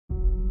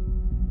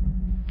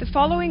The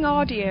following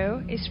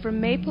audio is from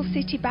Maple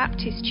City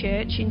Baptist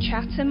Church in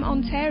Chatham,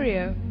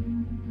 Ontario.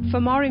 For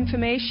more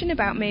information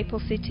about Maple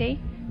City,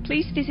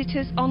 please visit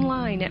us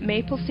online at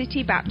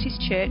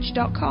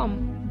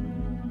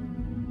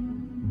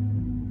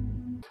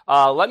maplecitybaptistchurch.com.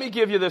 Let me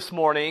give you this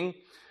morning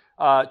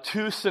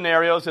two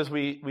scenarios as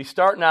we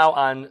start now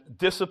on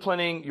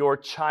disciplining your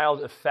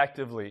child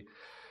effectively.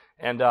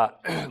 And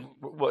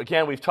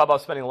again, we've talked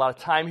about spending a lot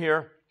of time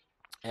here,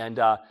 and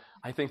I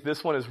think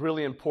this one is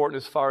really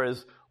important as far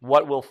as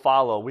what will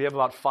follow. We have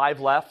about 5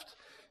 left,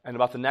 and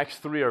about the next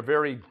 3 are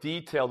very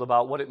detailed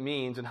about what it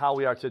means and how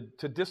we are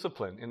to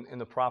discipline in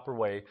the proper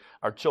way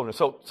our children.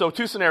 So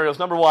 2 scenarios.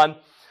 Number 1, you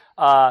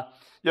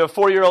have a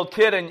 4-year-old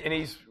kid and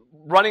he's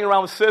running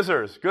around with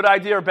scissors. Good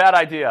idea or bad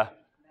idea?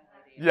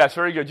 Yes,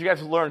 very good. You guys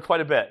have learned quite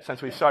a bit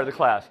since we started the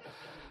class.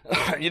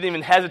 You didn't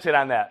even hesitate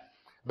on that.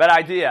 Bad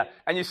idea.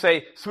 And you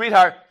say,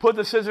 sweetheart, put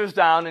the scissors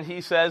down, and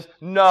he says,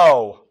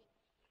 no.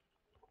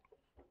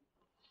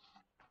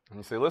 And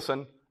you say,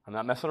 listen, I'm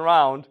not messing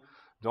around.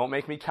 Don't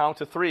make me count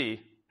to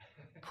 3.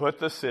 Put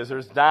the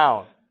scissors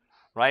down,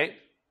 right?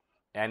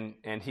 And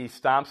he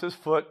stomps his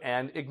foot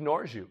and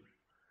ignores you.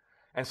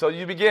 And so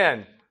you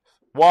begin.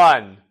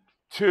 1,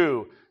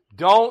 2,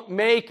 don't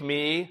make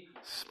me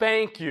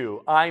spank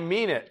you. I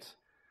mean it.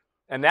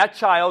 And that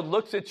child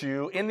looks at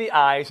you in the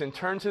eyes and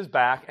turns his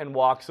back and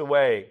walks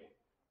away.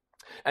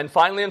 And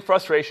finally, in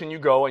frustration, you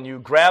go and you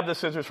grab the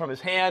scissors from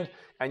his hand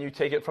and you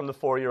take it from the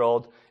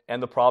 4-year-old,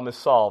 and the problem is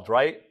solved,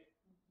 right?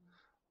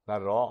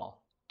 Not at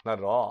all. Not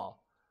at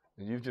all.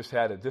 You've just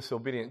had a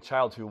disobedient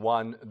child who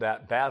won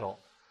that battle.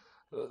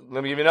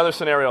 Let me give you another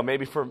scenario.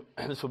 Maybe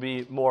this will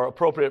be more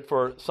appropriate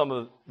for some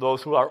of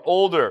those who are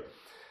older.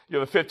 You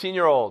have a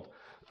 15-year-old,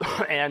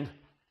 and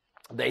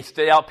they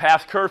stay out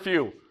past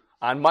curfew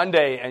on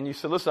Monday, and you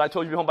said, listen, I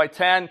told you to be home by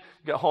 10. You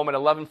got home at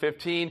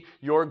 11:15.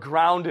 You're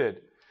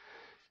grounded.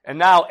 And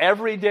now,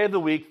 every day of the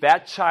week,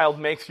 that child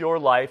makes your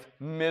life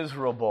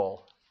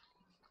miserable.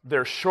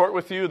 They're short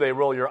with you. They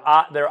roll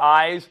their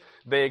eyes.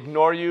 They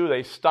ignore you.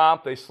 They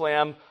stomp. They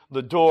slam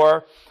the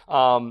door.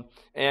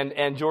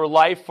 And your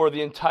life for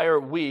the entire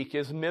week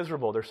is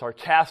miserable. They're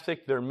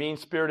sarcastic. They're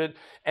mean-spirited.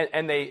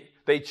 And they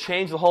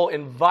change the whole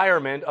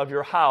environment of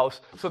your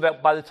house so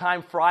that by the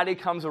time Friday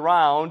comes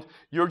around,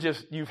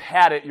 you've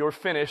had it. You're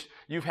finished.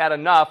 You've had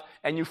enough.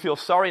 And you feel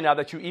sorry now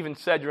that you even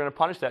said you're going to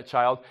punish that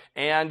child.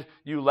 And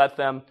you let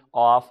them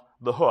off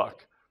the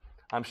hook.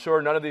 I'm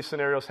sure none of these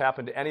scenarios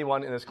happen to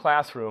anyone in this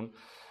classroom,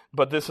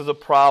 but this is a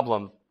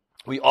problem.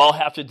 We all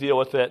have to deal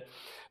with it.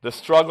 The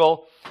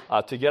struggle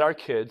to get our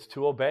kids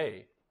to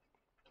obey.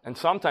 And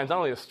sometimes not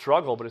only a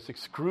struggle, but it's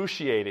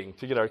excruciating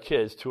to get our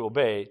kids to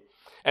obey.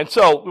 And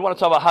so we want to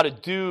talk about how to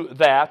do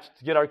that,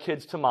 to get our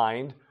kids to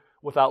mind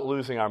without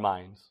losing our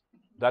minds.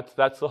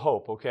 That's the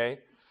hope, okay?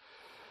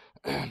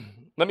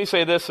 Let me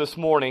say this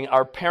morning.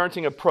 Our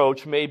parenting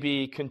approach may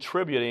be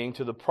contributing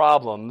to the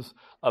problems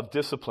of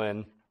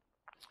discipline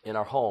in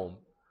our home.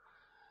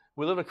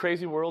 We live in a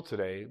crazy world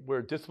today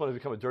where discipline has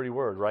become a dirty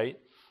word, right?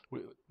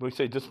 We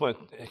say discipline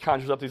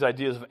conjures up these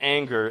ideas of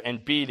anger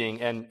and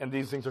beating, and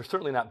these things are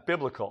certainly not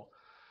biblical.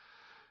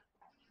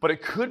 But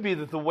it could be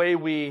that the way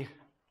we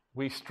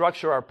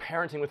structure our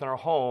parenting within our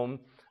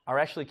home are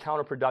actually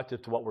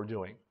counterproductive to what we're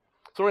doing.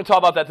 So we're going to talk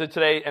about that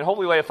today and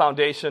hopefully lay a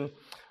foundation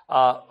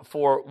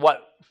for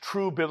what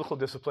true biblical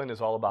discipline is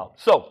all about.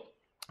 So,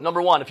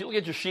 number 1, if you look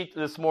at your sheet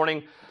this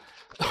morning,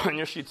 and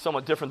your sheet's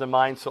somewhat different than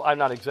mine, so I'm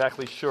not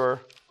exactly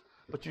sure,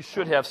 but you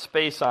should have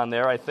space on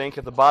there, I think,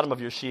 at the bottom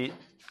of your sheet,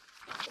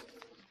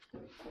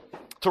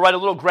 to write a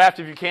little graph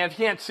if you can. If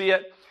you can't see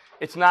it,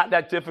 it's not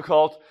that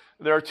difficult.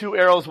 There are 2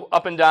 arrows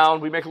up and down.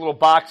 We make a little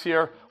box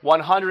here,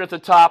 100 at the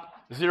top,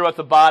 0 at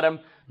the bottom.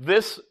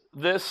 This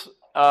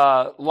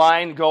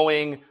line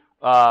going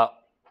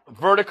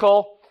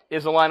vertical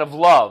is a line of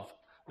love.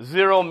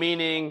 0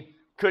 meaning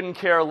couldn't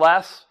care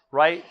less,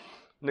 right?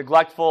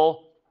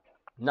 Neglectful,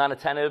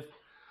 non-attentive.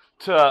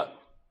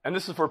 And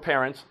this is for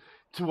parents,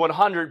 to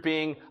 100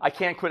 being, I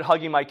can't quit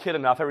hugging my kid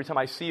enough every time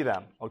I see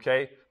them,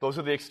 okay? Those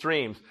are the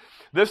extremes.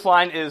 This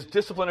line is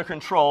discipline or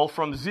control,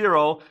 from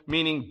 0,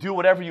 meaning do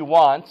whatever you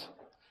want,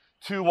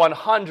 to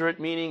 100,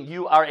 meaning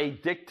you are a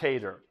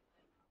dictator,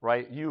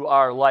 right? You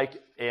are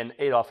like an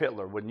Adolf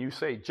Hitler. When you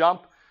say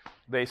jump,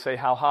 they say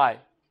how high,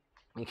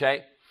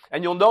 okay?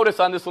 And you'll notice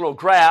on this little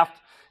graph,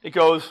 it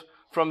goes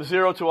from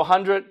 0 to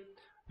 100,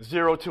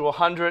 0 to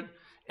 100,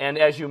 and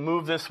as you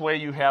move this way,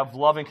 you have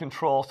love and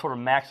control sort of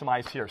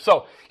maximized here.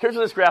 So here's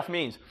what this graph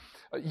means.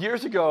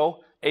 Years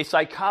ago, a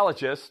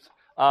psychologist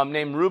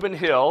named Reuben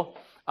Hill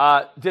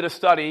did a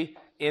study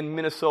in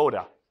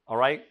Minnesota, all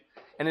right?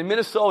 And in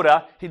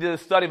Minnesota, he did a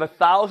study of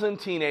 1,000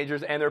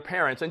 teenagers and their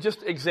parents and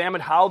just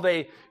examined how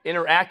they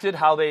interacted,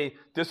 how they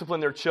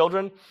disciplined their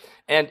children.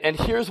 And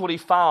here's what he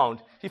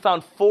found. He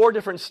found 4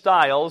 different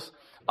styles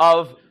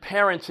of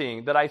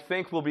parenting that I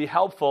think will be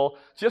helpful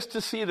just to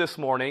see this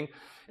morning.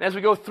 And as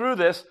we go through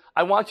this,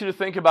 I want you to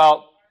think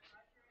about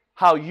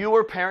how you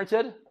were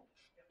parented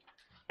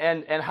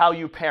and how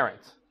you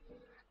parent.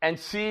 And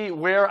see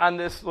where on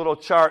this little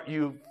chart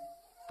you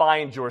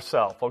find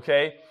yourself,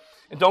 okay?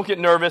 And don't get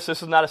nervous.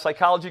 This is not a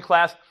psychology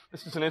class.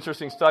 This is an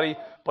interesting study,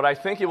 but I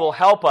think it will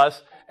help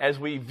us as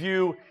we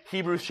view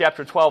Hebrews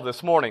chapter 12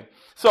 this morning.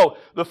 So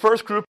the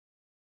first group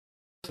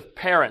is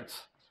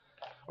parents,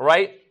 all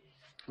right?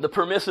 The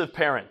permissive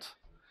parent.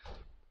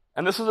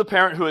 And this is a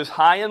parent who is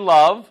high in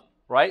love,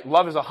 right?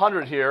 Love is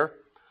 100 here,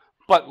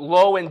 but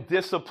low in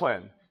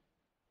discipline.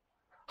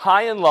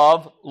 High in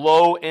love,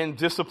 low in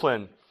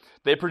discipline.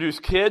 They produce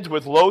kids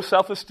with low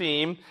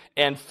self-esteem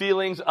and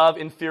feelings of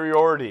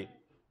inferiority.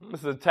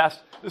 This is a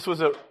test. This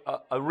was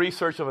a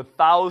research of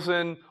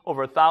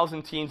over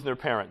 1,000 teens and their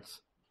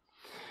parents.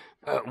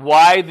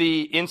 Why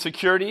the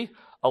insecurity?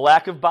 A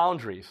lack of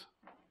boundaries.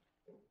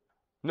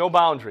 No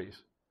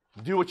boundaries.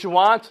 Do what you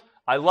want.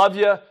 I love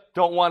you.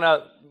 Don't want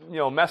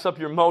to, mess up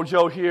your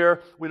mojo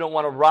here. We don't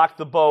want to rock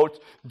the boat.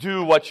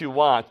 Do what you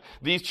want.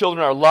 These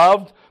children are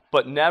loved,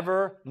 but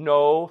never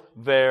know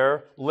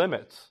their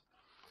limits.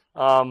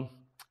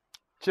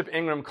 Chip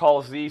Ingram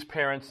calls these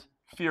parents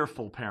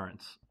fearful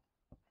parents.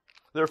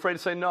 They're afraid to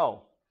say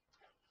no.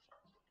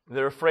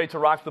 They're afraid to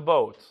rock the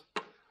boat.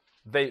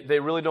 They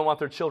really don't want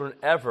their children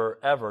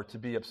ever to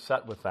be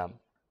upset with them.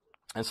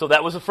 And so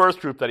that was the first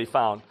group that he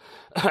found.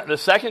 The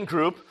second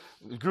group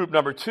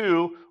number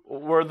 2,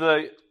 were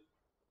the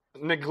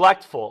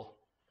neglectful.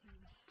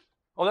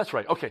 Oh, that's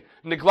right. Okay.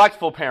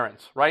 Neglectful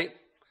parents, right?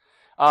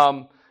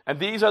 And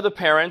these are the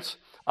parents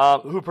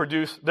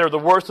they're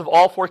the worst of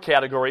all 4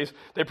 categories.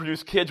 They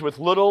produce kids with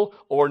little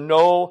or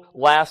no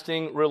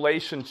lasting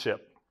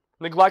relationship.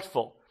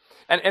 Neglectful.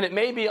 And it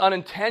may be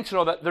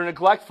unintentional that they're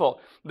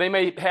neglectful. They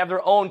may have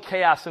their own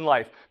chaos in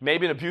life.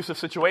 Maybe an abusive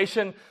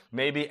situation,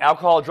 maybe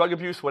alcohol, drug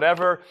abuse,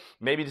 whatever.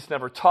 Maybe just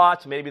never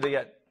taught. Maybe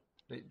they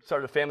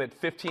started a family at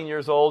 15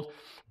 years old,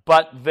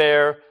 but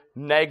they're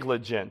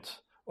negligent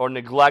or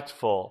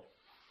neglectful.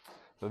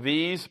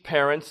 These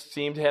parents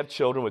seem to have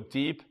children with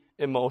deep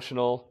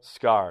emotional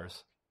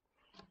scars.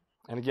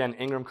 And again,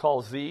 Ingram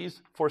calls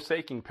these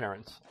forsaking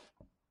parents.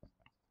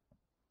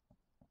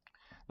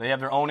 They have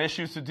their own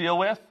issues to deal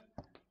with,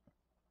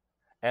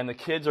 and the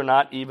kids are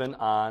not even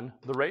on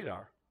the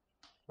radar,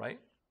 right?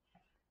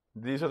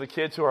 These are the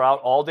kids who are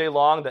out all day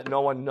long that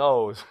no one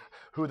knows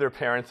who their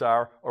parents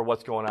are or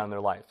what's going on in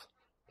their lives.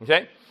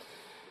 Okay?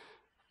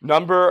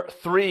 Number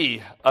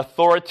 3,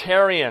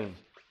 authoritarian.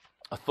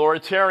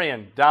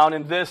 Authoritarian, down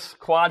in this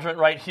quadrant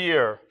right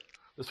here.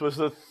 This was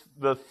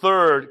the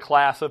third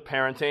class of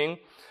parenting.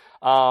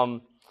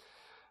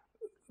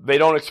 They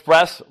don't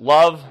express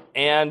love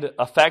and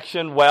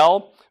affection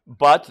well,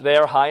 but they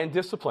are high in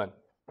discipline,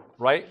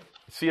 right?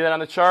 See that on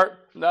the chart?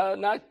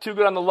 Not too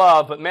good on the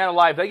love, but man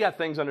alive, they got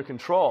things under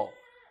control.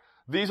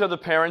 These are the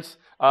parents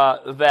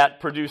that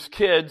produce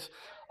kids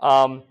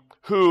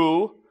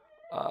who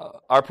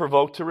are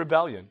provoked to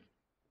rebellion.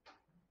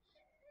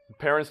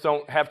 Parents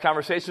don't have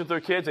conversations with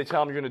their kids. They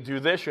tell them, you're going to do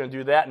this, you're going to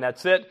do that, and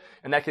that's it.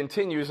 And that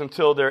continues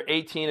until they're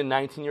 18 and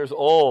 19 years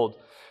old.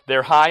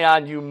 They're high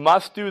on, you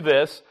must do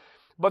this,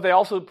 but they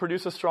also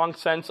produce a strong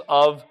sense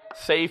of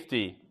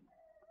safety.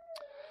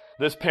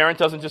 This parent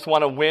doesn't just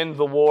want to win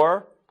the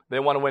war. They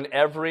want to win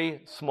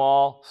every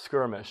small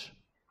skirmish.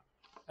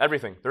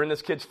 Everything. They're in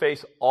this kid's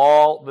face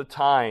all the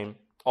time.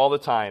 All the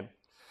time.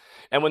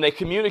 And when they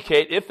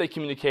communicate, if they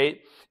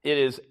communicate, it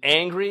is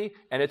angry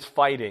and it's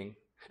fighting.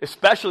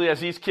 Especially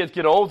as these kids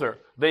get older.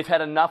 They've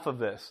had enough of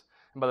this.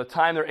 And by the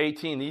time they're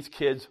 18, these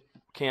kids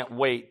can't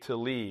wait to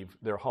leave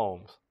their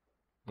homes.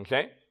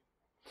 Okay?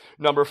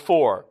 Number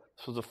 4.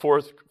 This was the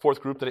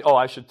fourth group that,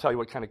 I should tell you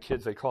what kind of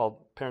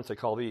parents they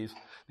call these.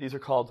 These are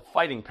called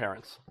fighting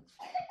parents.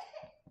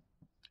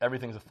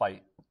 Everything's a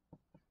fight.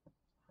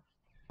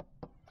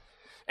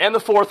 And the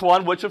fourth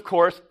one, which of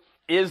course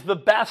is the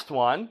best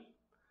one,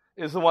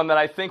 is the one that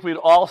I think we'd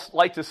all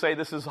like to say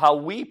this is how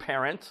we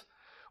parent,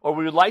 or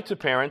we would like to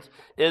parent,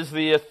 is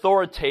the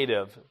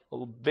authoritative.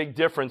 A big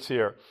difference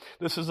here.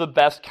 This is the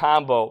best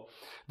combo.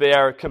 They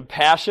are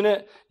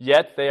compassionate,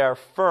 yet they are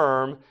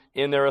firm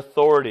in their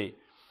authority.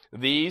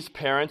 These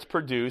parents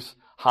produce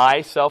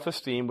high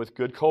self-esteem with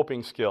good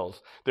coping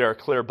skills. There are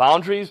clear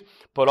boundaries,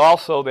 but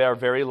also they are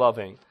very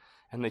loving.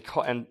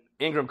 And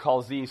Ingram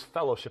calls these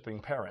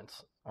fellowshipping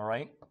parents. All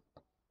right?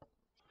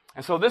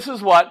 And so this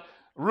is what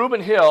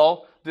Reuben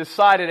Hill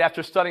decided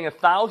after studying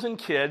 1,000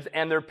 kids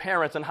and their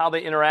parents and how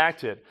they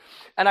interacted.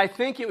 And I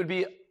think it would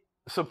be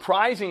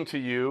surprising to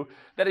you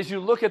that as you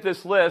look at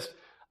this list,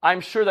 I'm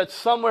sure that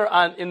somewhere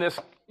in this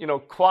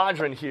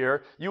quadrant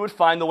here, you would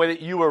find the way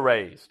that you were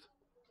raised.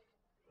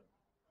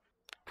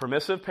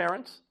 Permissive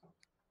parents,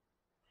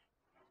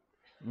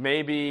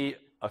 maybe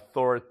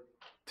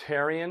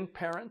authoritarian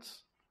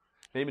parents,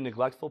 maybe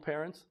neglectful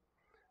parents.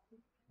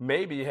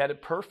 Maybe you had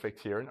it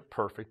perfect here, not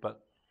perfect,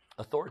 but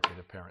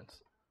authoritative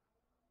parents.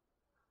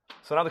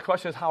 So now the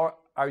question is, how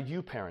are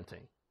you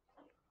parenting?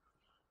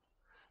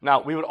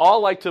 Now, we would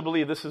all like to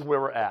believe this is where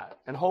we're at,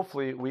 and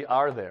hopefully we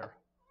are there.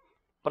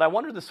 But I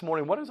wonder this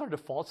morning, what is our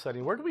default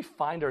setting? Where do we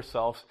find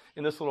ourselves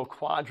in this little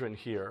quadrant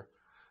here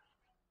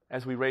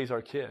as we raise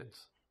our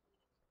kids?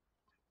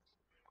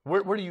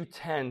 Where do you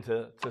tend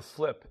to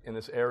slip in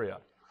this area?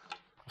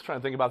 I was trying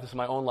to think about this in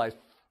my own life.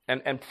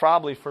 And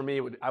probably for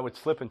me, I would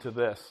slip into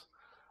this,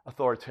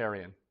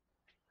 authoritarian.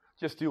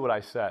 Just do what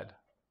I said.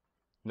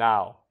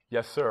 Now,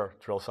 yes, sir,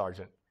 drill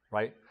sergeant,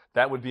 right?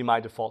 That would be my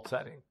default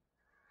setting.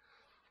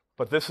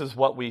 But this is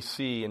what we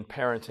see in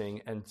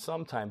parenting, and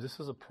sometimes this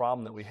is a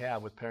problem that we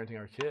have with parenting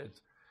our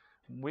kids.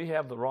 We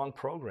have the wrong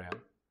program.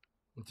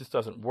 It just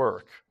doesn't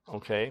work,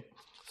 okay?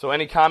 So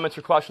any comments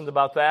or questions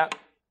about that?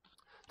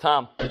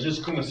 Tom? I was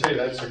just going to say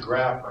that's a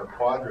graph or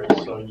quadrant,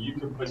 so you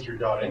can put your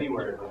dot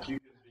anywhere. Like you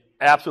can be,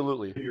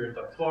 absolutely. If you're at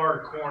the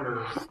far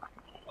corner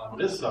on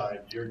this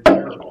side, you're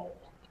terrible.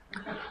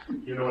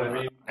 You know what I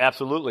mean?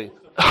 Absolutely.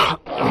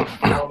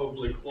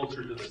 Probably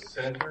closer to the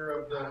center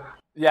of the...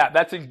 Yeah,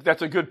 that's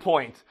a good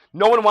point.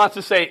 No one wants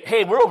to say,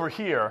 hey, we're over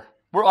here.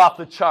 We're off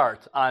the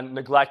chart on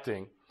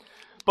neglecting.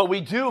 But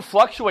we do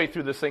fluctuate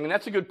through this thing, and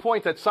that's a good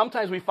point, that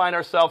sometimes we find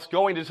ourselves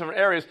going to different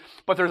areas,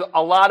 but there's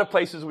a lot of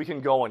places we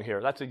can go in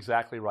here. That's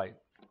exactly right.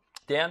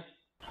 Dan?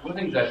 One of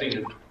the things I think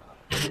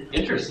is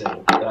interesting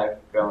that I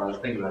found when I was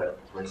thinking about it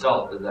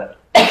myself is that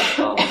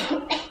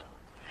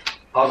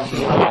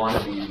obviously I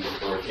want to be the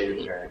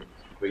authoritative parent,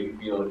 but you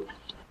feel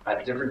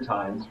at different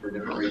times, for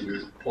different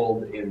reasons,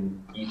 pulled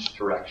in each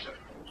direction.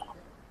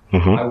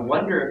 Mm-hmm. I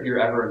wonder if you're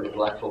ever a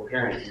neglectful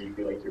parent and you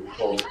feel like you're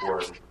pulled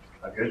toward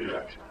a good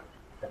direction.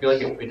 I feel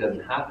like it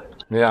doesn't happen.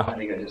 Yeah. I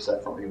think I just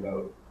said something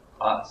about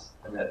us,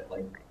 and that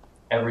like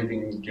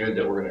everything good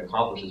that we're going to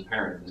accomplish as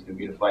parents is going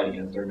to be to fight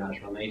against our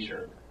natural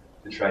nature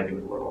to try to do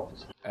what the Lord wants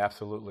us to do.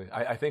 Absolutely.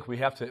 I think we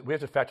have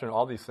to factor in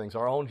all these things,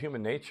 our own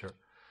human nature,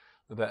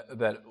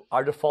 that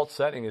our default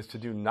setting is to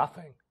do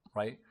nothing,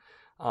 right?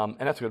 And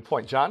that's a good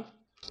point. John?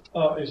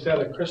 Is that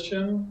a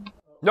Christian?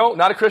 No,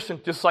 not a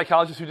Christian, just a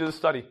psychologist who did the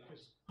study.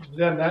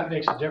 Then that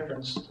makes a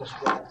difference as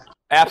well.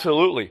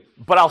 Absolutely.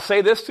 But I'll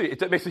say this to you.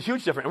 It makes a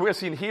huge difference. And we're going to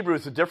see in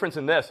Hebrews the difference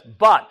in this.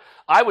 But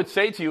I would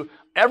say to you,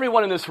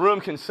 everyone in this room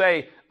can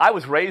say, I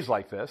was raised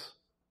like this.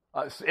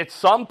 At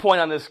some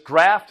point on this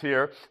graph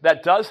here,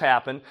 that does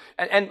happen.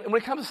 And when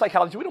it comes to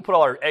psychology, we don't put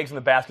all our eggs in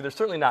the basket. They're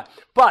certainly not.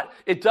 But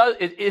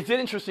it's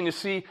interesting to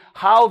see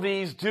how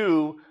these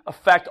do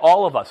affect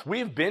all of us.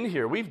 We've been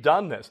here. We've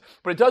done this.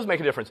 But it does make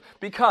a difference.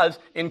 Because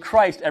in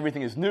Christ,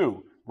 everything is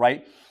new,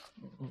 right?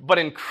 But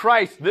in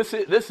Christ, this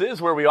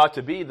is where we ought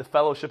to be, the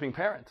fellowshipping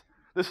parent.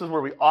 This is where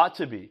we ought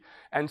to be.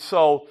 And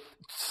so,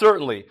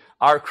 certainly,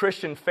 our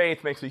Christian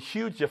faith makes a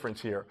huge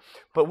difference here.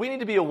 But we need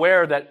to be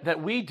aware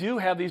that we do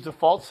have these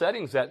default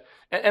settings that,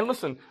 and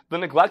listen, the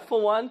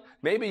neglectful one,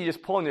 maybe you're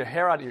just pulling your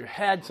hair out of your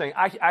head saying,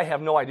 I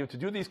have no idea what to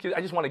do with these kids,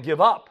 I just want to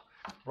give up,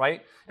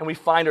 right? And we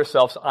find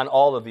ourselves on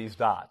all of these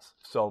dots.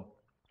 So,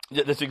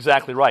 that's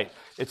exactly right.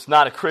 It's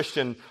not a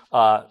Christian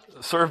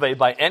survey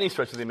by any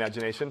stretch of the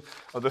imagination.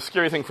 The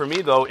scary thing for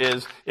me, though,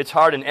 is it's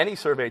hard in any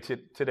survey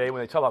today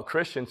when they talk about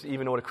Christians to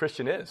even know what a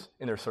Christian is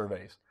in their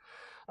surveys.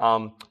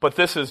 But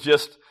this is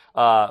just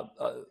a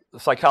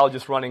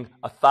psychologist running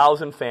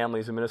 1,000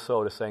 families in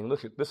Minnesota saying,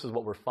 look, this is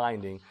what we're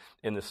finding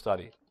in this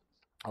study.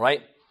 All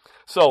right?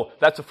 So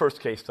that's the first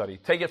case study.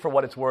 Take it for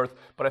what it's worth,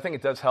 but I think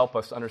it does help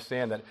us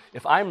understand that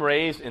if I'm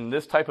raised in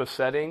this type of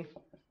setting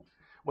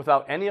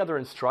without any other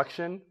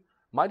instruction,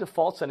 my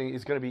default setting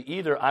is going to be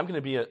either I'm going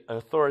to be an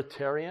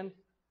authoritarian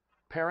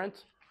parent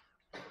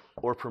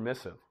or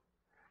permissive,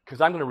 because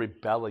I'm going to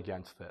rebel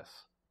against this,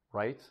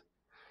 right?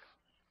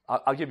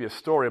 I'll give you a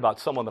story about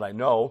someone that I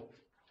know.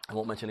 I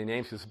won't mention any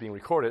names because it's being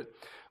recorded,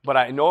 but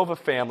I know of a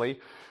family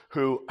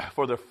who,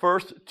 for their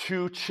first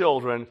 2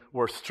 children,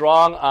 were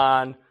strong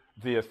on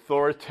the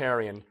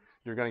authoritarian.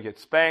 You're going to get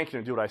spanked,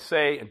 you're going to do what I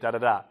say, and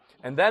da-da-da.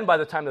 And then by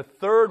the time the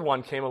 3rd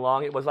one came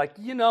along, it was like,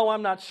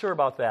 I'm not sure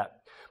about that.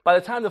 By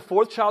the time the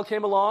 4th child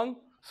came along,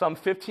 some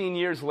 15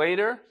 years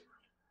later,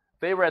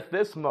 they were at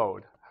this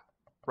mode,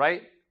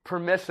 right?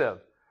 Permissive.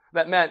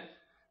 That meant,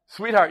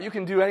 sweetheart, you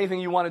can do anything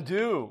you want to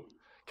do.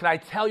 Can I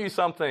tell you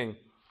something?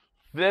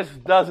 This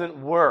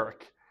doesn't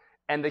work.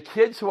 And the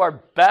kids who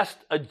are best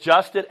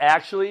adjusted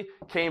actually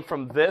came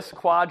from this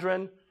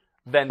quadrant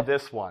than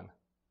this one.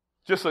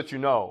 Just so that you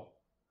know.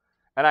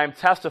 And I'm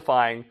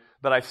testifying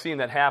that I've seen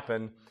that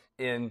happen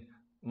in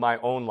my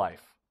own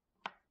life.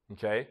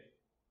 Okay?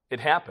 It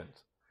happened.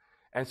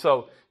 And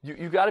so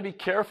you got to be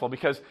careful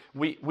because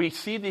we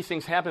see these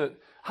things happen.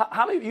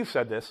 How many of you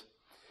said this?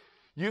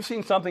 You've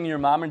seen something in your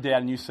mom and dad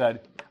and you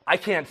said, I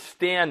can't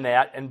stand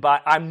that and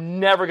I'm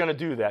never going to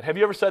do that. Have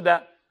you ever said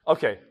that?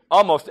 Okay,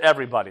 almost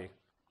everybody.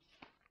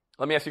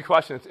 Let me ask you a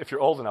question if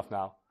you're old enough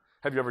now.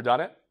 Have you ever done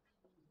it?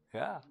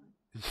 Yeah.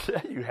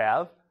 Yeah, you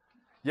have.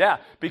 Yeah,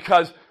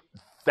 because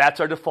that's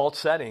our default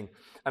setting.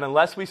 And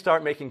unless we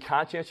start making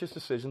conscientious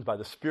decisions by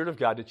the Spirit of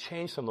God to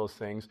change some of those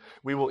things,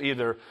 we will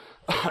either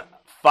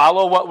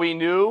follow what we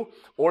knew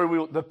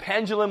or the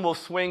pendulum will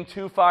swing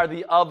too far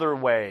the other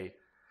way.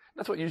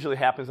 That's what usually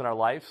happens in our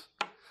lives.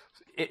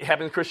 It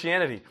happens in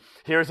Christianity.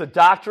 Here's a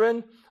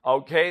doctrine.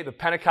 Okay, the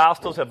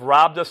Pentecostals have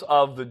robbed us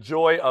of the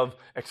joy of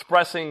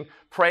expressing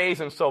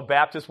praise, and so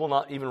Baptists will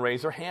not even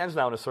raise their hands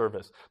now in a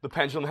service. The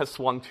pendulum has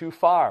swung too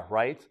far,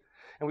 right?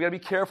 And we got to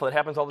be careful. It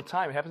happens all the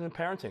time. It happens in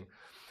parenting.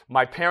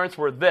 My parents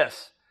were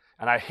this,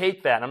 and I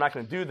hate that, and I'm not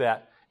going to do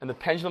that, and the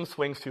pendulum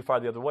swings too far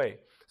the other way.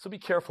 So be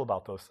careful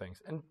about those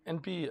things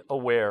and be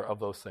aware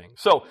of those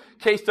things. So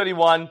case study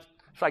 1,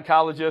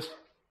 psychologist,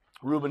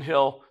 Reuben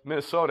Hill,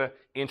 Minnesota,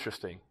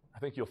 interesting. I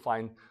think you'll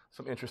find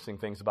some interesting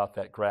things about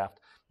that graph.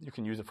 You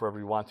can use it for whatever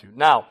you want to.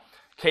 Now,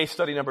 case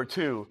study number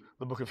 2,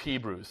 the book of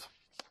Hebrews.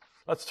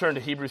 Let's turn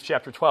to Hebrews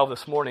chapter 12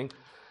 this morning.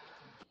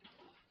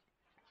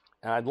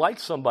 And I'd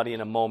like somebody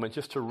in a moment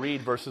just to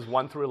read verses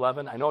 1 through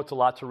 11. I know it's a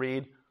lot to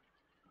read,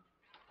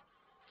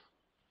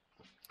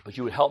 but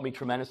you would help me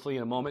tremendously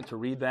in a moment to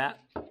read that.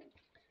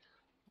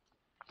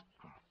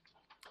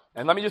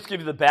 And let me just give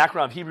you the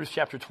background of Hebrews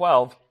chapter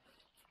 12.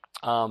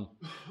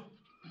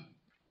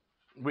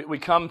 We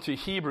come to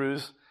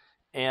Hebrews,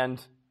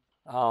 and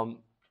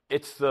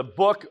it's the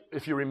book,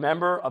 if you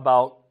remember,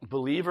 about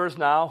believers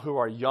now who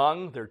are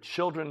young, they're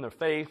children in their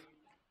faith,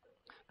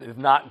 they've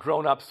not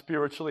grown up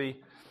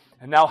spiritually,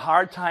 and now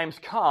hard times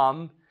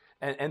come,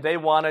 and they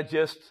want to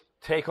just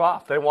take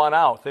off. They want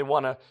out. They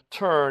want to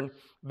turn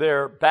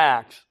their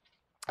backs.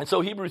 And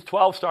so Hebrews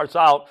 12 starts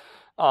out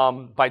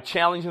by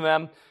challenging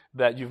them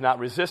that you've not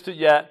resisted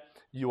yet.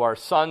 You are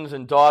sons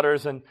and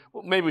daughters, and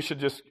maybe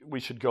we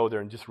should go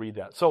there and just read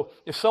that. So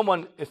if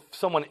someone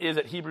is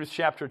at Hebrews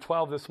chapter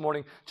 12 this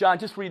morning, John,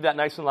 just read that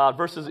nice and loud,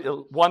 verses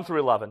 1 through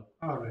 11.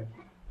 All right.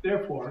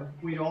 Therefore,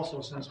 we also,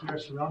 since we are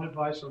surrounded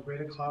by so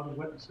great a cloud of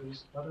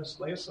witnesses, let us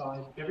lay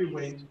aside every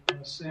weight and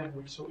the sin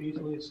which so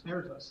easily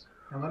ensnares us,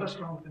 and let us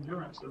run with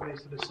endurance the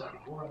race that is set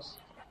before us.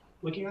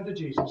 Looking unto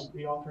Jesus,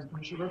 the author and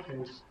finisher of our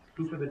faith,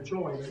 who for the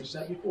joy that was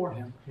set before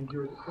him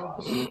endured the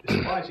cross,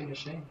 despising the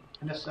shame,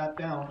 and has sat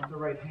down at the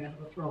right hand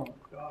of the throne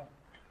of God.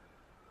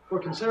 For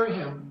consider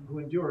him who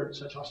endured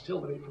such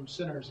hostility from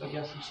sinners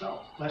against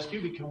himself, lest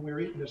you become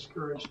weary and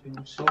discouraged in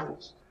your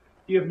souls.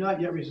 You have not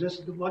yet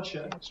resisted the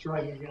bloodshed,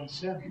 striving against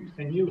sin,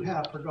 and you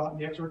have forgotten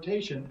the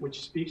exhortation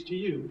which speaks to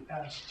you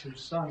as to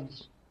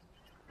sons.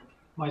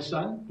 My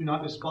son, do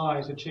not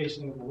despise the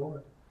chastening of the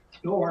Lord,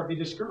 nor be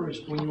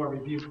discouraged when you are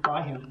rebuked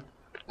by him.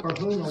 For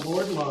whom the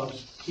Lord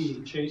loves, he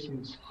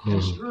chastens,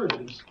 and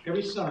scourges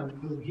every son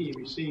whom he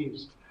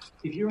receives.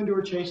 If you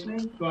endure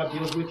chastening, God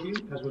deals with you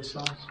as with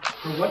sons.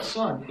 For what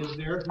son is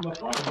there whom a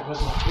father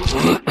does not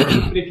chasten?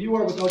 But if you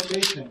are without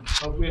chastening,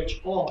 of which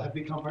all have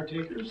become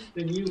partakers,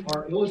 then you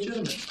are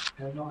illegitimate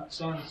and not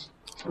sons.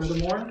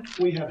 Furthermore,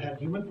 we have had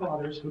human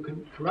fathers who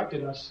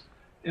corrected us,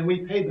 and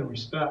we paid them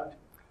respect.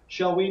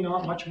 Shall we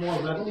not much more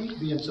readily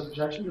be in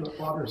subjection to the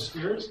Father of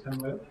spirits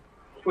and live?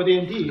 For they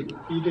indeed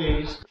be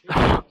days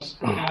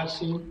as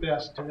seemed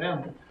best to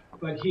them,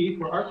 but he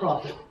for our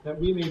profit, that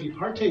we may be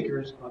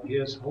partakers of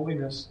his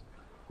holiness.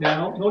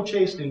 Now, no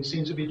chastening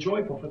seems to be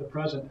joyful for the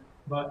present,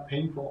 but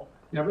painful.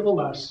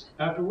 Nevertheless,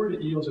 afterward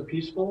it yields a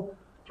peaceful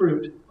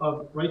fruit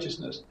of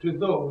righteousness to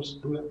those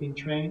who have been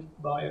trained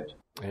by it.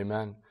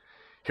 Amen.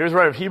 Here's the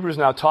writer of Hebrews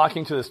now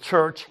talking to this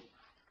church.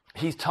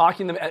 He's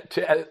talking to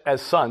them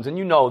as sons. And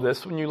you know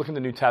this when you look in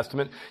the New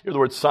Testament. You hear the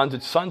word sons.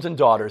 It's sons and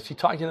daughters. He's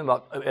talking to them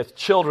about as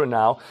children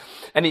now.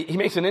 And he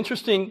makes an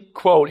interesting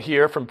quote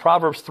here from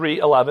Proverbs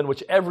 3:11,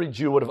 which every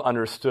Jew would have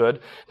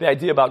understood, the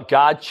idea about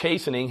God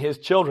chastening his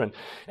children.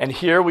 And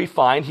here we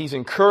find he's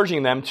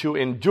encouraging them to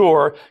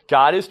endure.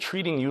 God is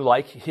treating you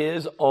like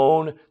his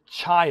own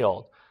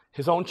child.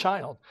 His own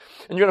child.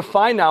 And you're going to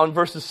find now in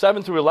verses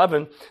 7 through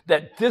 11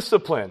 that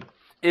discipline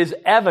is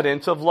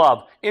evidence of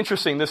love.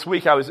 Interesting, this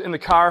week I was in the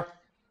car,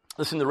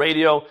 listening to the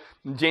radio,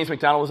 and James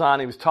McDonald was on,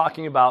 he was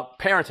talking about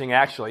parenting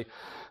actually,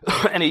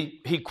 and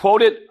he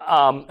quoted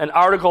an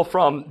article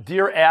from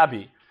Dear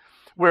Abby,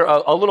 where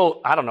a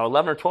little,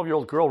 11 or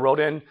 12-year-old girl wrote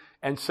in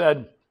and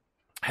said,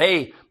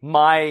 hey,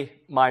 my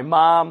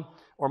mom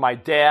or my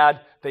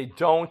dad, they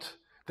don't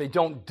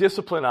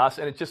discipline us,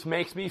 and it just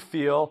makes me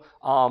feel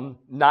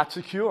not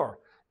secure.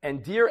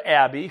 And Dear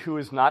Abby, who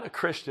is not a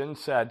Christian,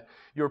 said,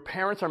 your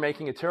parents are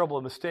making a terrible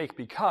mistake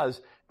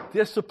because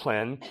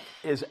discipline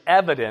is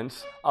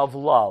evidence of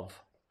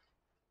love.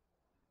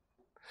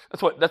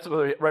 That's what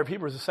the writer of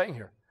Hebrews is saying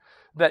here.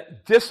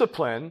 That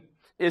discipline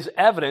is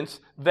evidence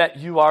that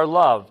you are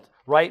loved,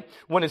 right?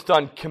 When it's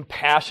done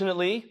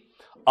compassionately,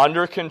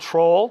 under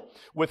control,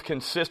 with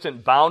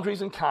consistent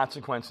boundaries and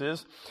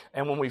consequences,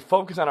 and when we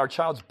focus on our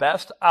child's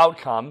best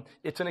outcome,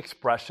 it's an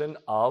expression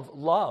of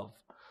love,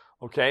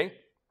 okay?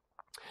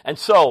 And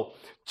so,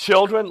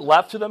 children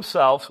left to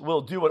themselves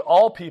will do what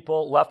all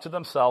people left to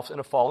themselves in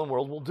a fallen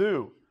world will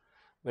do.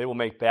 They will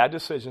make bad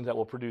decisions that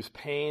will produce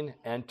pain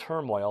and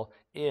turmoil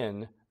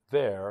in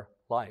their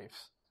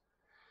lives.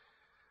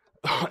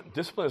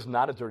 Discipline is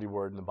not a dirty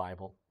word in the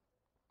Bible.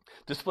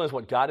 Discipline is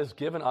what God has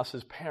given us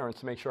as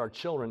parents to make sure our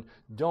children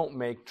don't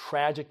make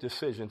tragic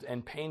decisions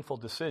and painful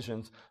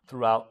decisions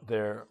throughout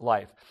their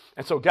life.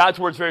 And so God's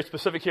word is very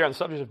specific here on the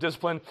subject of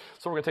discipline,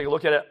 so we're going to take a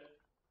look at it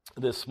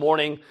this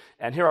morning,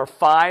 and here are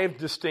 5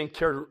 distinct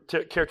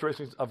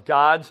characteristics of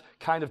God's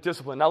kind of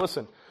discipline. Now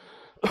listen,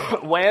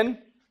 when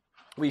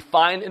we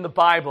find in the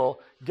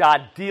Bible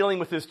God dealing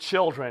with his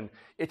children,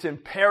 it's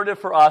imperative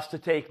for us to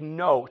take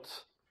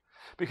note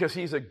because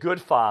he's a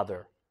good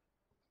father.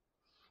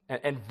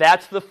 And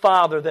that's the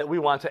father that we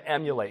want to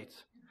emulate.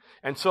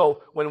 And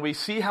so when we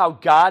see how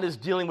God is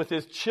dealing with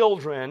his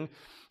children,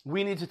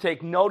 we need to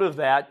take note of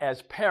that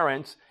as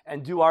parents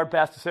and do our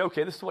best to say,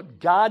 okay, this is what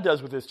God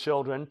does with his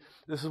children.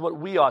 This is what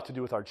we ought to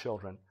do with our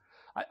children.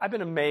 I've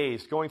been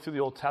amazed going through the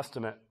Old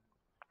Testament.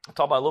 I'll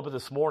talk about it a little bit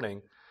this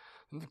morning.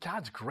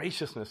 God's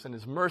graciousness and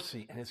his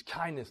mercy and his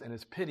kindness and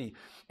his pity.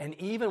 And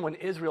even when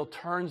Israel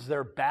turns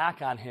their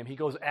back on him, he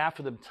goes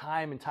after them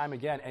time and time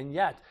again. And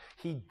yet,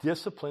 he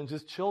disciplines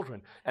his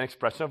children, an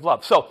expression of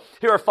love. So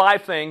here are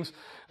 5 things,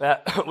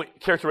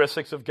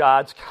 characteristics of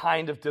God's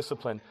kind of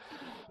discipline.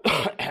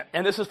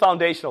 And this is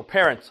foundational.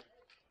 Parents,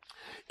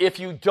 if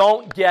you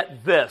don't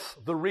get this,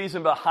 the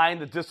reason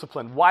behind the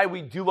discipline, why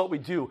we do what we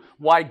do,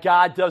 why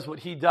God does what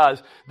he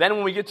does, then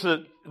when we get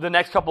to the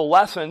next couple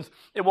lessons,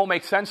 it won't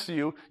make sense to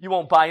you. You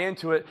won't buy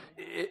into it.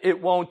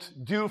 It won't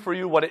do for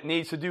you what it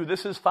needs to do.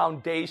 This is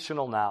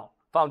foundational now.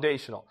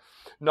 Foundational.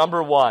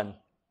 Number 1,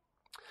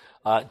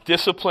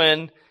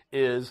 discipline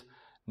is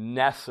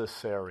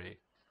necessary.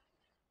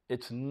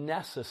 It's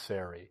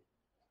necessary.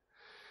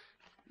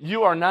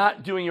 You are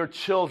not doing your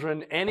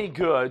children any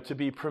good to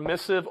be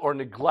permissive or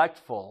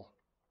neglectful,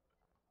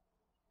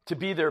 to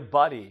be their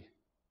buddy.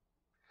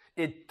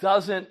 It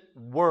doesn't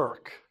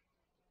work.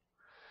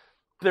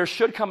 There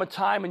should come a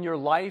time in your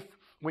life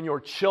when your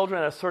children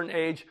at a certain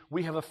age,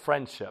 we have a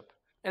friendship.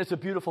 And it's a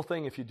beautiful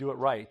thing if you do it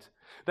right.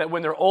 That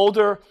when they're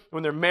older,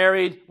 when they're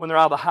married, when they're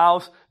out of the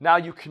house, now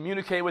you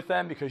communicate with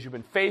them because you've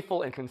been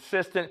faithful and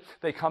consistent.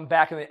 They come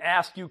back and they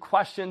ask you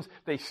questions.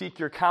 They seek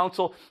your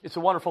counsel. It's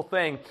a wonderful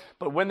thing.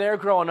 But when they're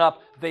growing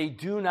up, they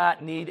do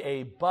not need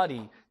a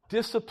buddy.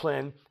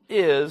 Discipline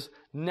is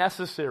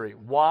necessary.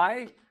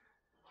 Why?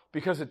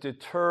 Because it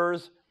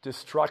deters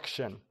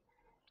destruction.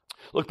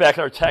 Look back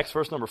at our text,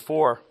 verse number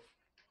 4.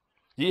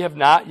 Ye have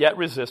not yet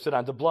resisted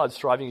unto blood,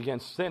 striving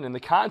against sin. In the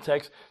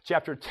context,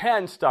 chapter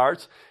 10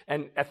 starts,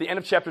 and at the end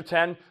of chapter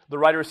 10, the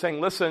writer is saying,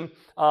 listen,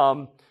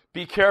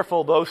 be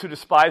careful. Those who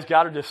despise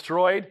God are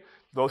destroyed.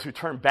 Those who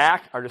turn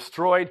back are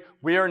destroyed.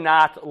 We are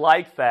not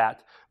like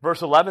that.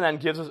 Verse 11 then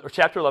gives us, or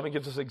chapter 11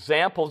 gives us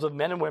examples of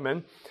men and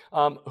women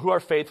who are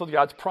faithful to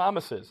God's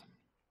promises.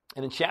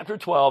 And in chapter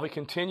 12, it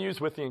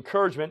continues with the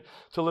encouragement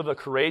to live a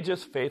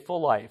courageous, faithful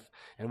life.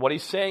 And what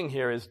he's saying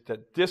here is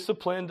that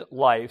disciplined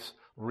lives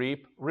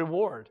reap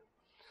reward.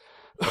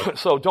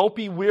 So don't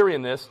be weary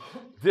in this.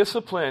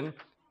 Discipline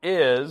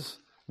is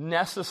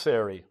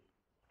necessary.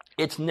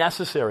 It's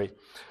necessary.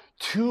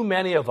 Too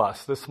many of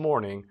us this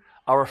morning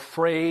are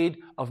afraid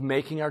of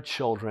making our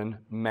children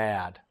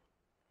mad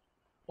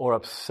or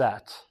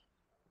upset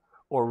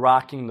or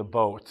rocking the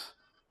boat.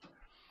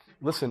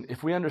 Listen,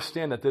 if we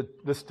understand that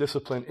this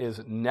discipline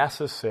is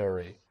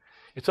necessary,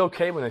 it's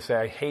okay when they say,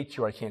 I hate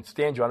you, or I can't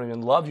stand you, I don't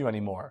even love you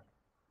anymore.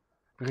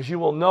 Because you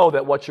will know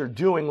that what you're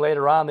doing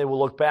later on, they will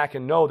look back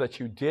and know that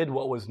you did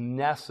what was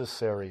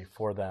necessary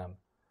for them.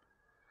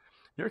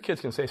 Your kids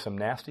can say some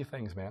nasty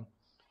things, man.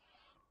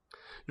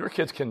 Your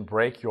kids can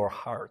break your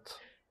heart,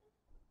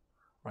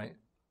 right?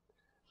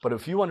 But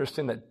if you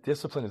understand that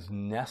discipline is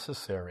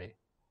necessary,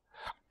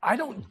 I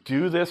don't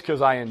do this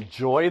because I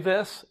enjoy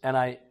this, and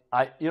I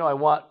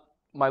want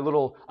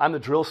I'm the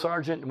drill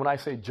sergeant, and when I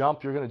say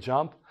jump, you're going to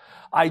jump.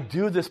 I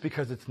do this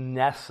because it's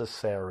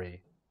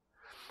necessary.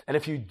 And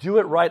if you do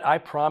it right, I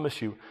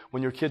promise you,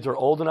 when your kids are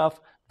old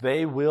enough,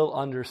 they will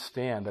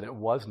understand that it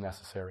was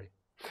necessary,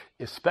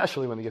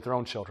 especially when they get their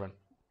own children.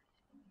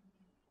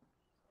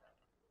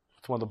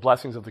 It's one of the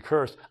blessings of the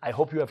curse. I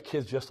hope you have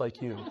kids just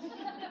like you,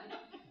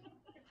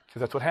 because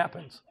that's what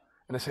happens.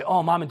 And they say,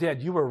 oh, Mom and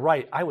Dad, you were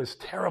right. I was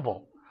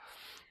terrible.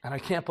 And I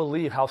can't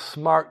believe how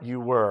smart you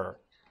were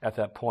at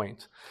that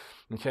point.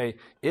 Okay?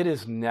 It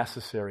is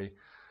necessary.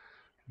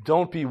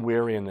 Don't be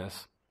weary in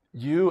this.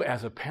 You,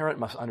 as a parent,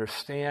 must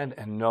understand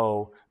and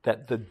know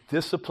that the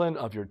discipline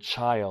of your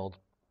child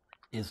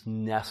is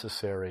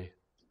necessary,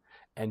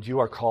 and you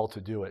are called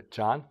to do it.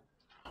 John?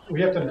 We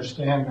have to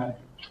understand that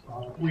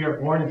we are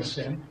born in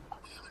sin,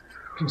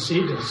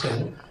 conceived in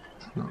sin,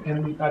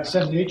 and that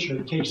sin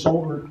nature takes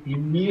over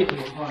immediately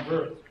upon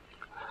birth.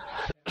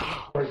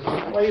 Or if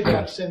you play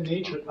that sin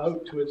nature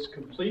out to its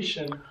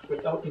completion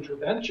without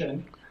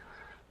intervention,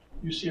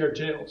 you see our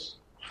jails.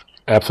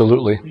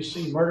 Absolutely. You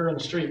see murder in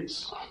the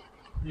streets.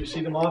 You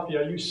see the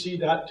mafia, you see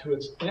that to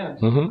its end.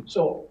 Mm-hmm.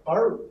 So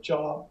our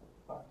job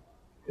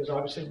is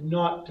obviously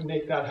not to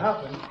make that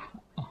happen,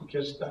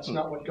 because that's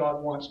not what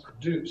God wants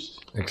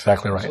produced.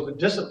 Exactly right. So the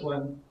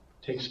discipline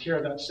takes care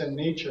of that sin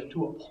nature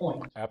to a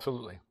point.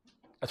 Absolutely.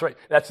 That's right.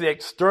 That's the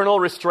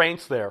external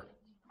restraints there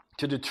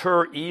to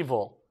deter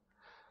evil.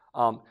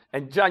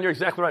 And John, you're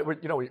exactly right.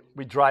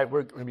 We drive.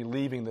 We're going to be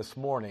leaving this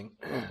morning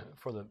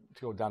to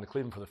go down to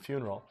Cleveland for the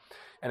funeral.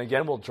 And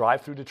again, we'll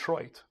drive through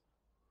Detroit.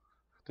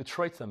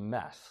 Detroit's a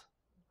mess.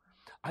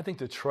 I think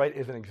Detroit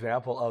is an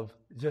example of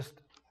just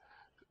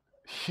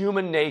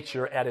human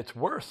nature at its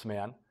worst,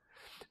 man.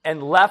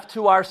 And left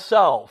to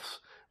ourselves,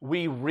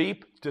 we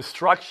reap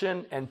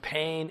destruction and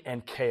pain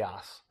and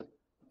chaos.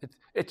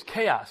 It's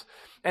chaos.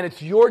 And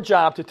it's your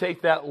job to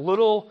take that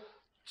little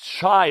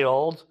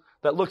child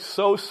that looks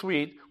so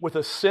sweet with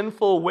a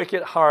sinful,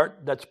 wicked heart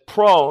that's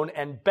prone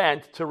and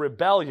bent to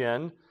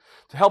rebellion,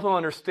 to help him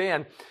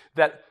understand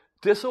that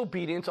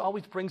Disobedience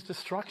always brings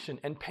destruction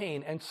and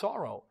pain and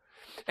sorrow.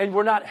 And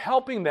we're not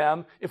helping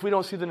them if we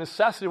don't see the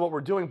necessity of what we're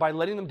doing by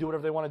letting them do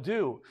whatever they want to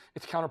do.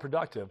 It's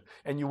counterproductive.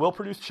 And you will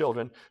produce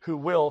children who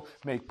will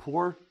make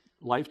poor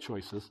life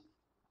choices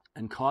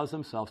and cause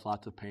themselves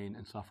lots of pain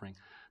and suffering.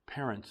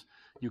 Parents,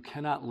 you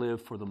cannot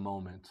live for the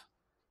moment.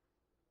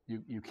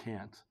 You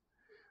can't.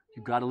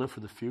 You've got to live for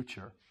the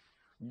future.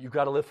 You've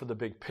got to live for the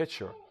big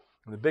picture.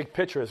 And the big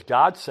picture is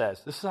God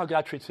says, this is how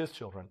God treats his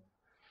children.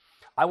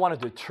 I want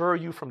to deter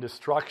you from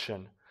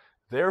destruction.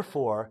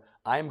 Therefore,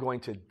 I am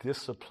going to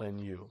discipline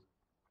you.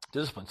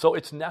 Discipline. So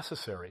it's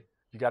necessary.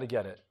 You got to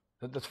get it.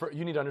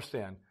 You need to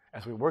understand.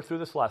 As we work through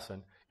this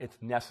lesson, it's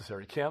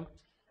necessary. Kim?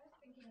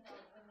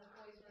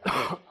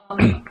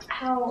 I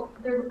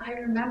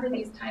remember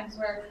these times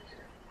where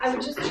I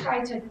would just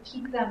try to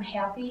keep them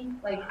happy.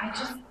 Like, I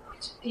just,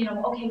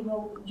 okay,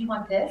 well, do you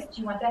want this?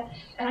 Do you want that?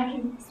 And I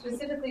can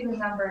specifically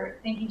remember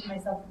thinking to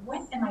myself,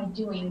 what am I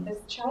doing? This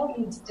child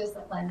needs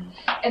discipline.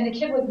 And the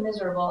kid was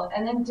miserable.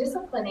 And then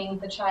disciplining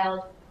the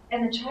child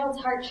and the child's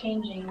heart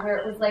changing, where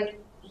it was like,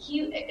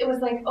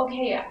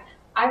 okay,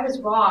 I was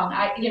wrong.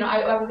 I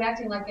was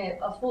acting like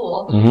a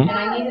fool, and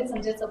I needed some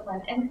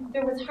discipline. And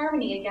there was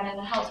harmony again in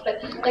the house.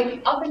 But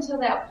like up until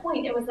that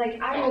point, it was like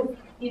I was,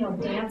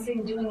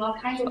 dancing, doing all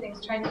kinds of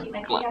things, trying to keep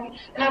my kid happy.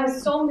 And I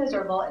was so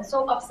miserable and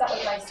so upset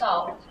with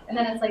myself. And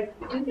then it's like,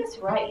 do this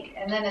right.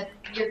 And then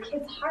it's your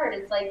kid's heart.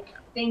 It's like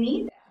they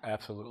need that.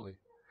 Absolutely.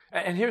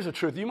 And here's the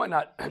truth. You might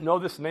not know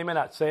this, and they may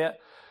not say it,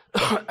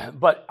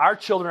 but our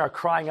children are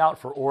crying out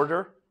for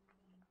order,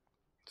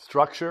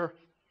 structure,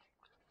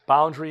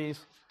 boundaries,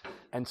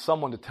 and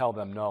someone to tell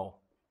them no.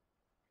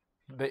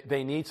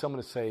 They need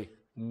someone to say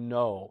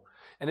no.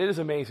 And it is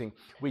amazing.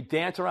 We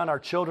dance around our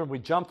children. We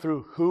jump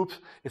through hoops.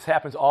 This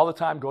happens all the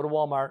time. Go to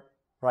Walmart,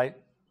 right?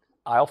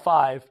 Aisle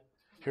 5.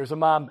 Here's a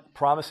mom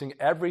promising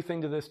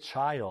everything to this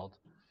child.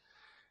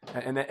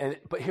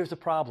 But here's the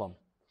problem.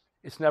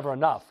 It's never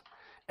enough.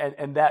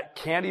 And that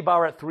candy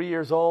bar at 3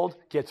 years old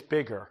gets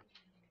bigger.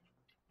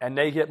 And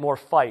they get more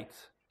fights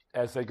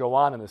as they go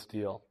on in this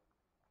deal.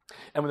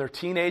 And when they're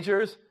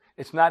teenagers,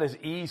 it's not as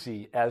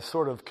easy as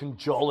sort of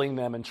cajoling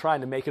them and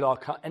trying to make it all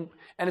and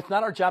it's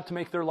not our job to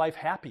make their life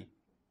happy.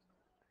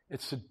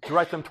 It's to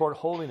direct them toward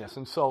holiness.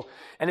 And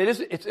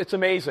it's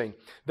amazing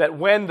that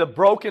when the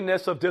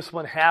brokenness of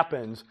discipline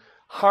happens,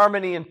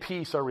 harmony and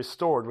peace are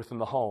restored within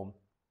the home.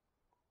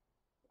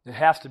 It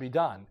has to be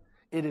done.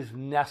 It is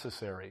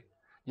necessary.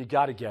 You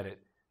got to get it.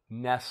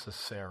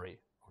 Necessary.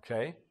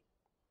 Okay?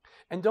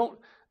 And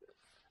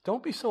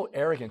don't be so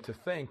arrogant to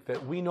think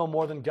that we know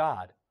more than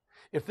God.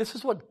 If this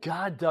is what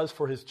God does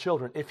for his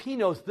children, if he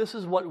knows this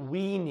is what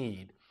we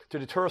need to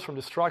deter us from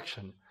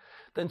destruction,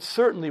 then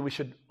certainly we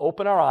should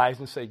open our eyes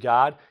and say,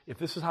 God, if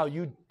this is how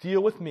you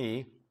deal with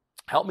me,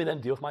 help me then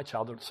deal with my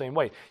child the same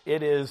way.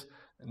 It is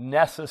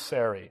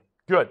necessary.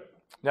 Good.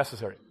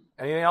 Necessary.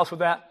 Anything else with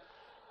that?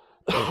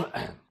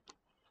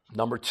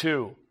 Number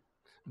 2,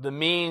 the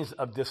means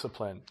of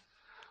discipline.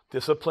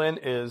 Discipline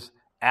is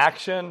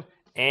action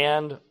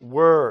and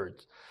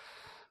words.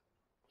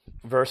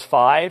 Verse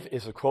 5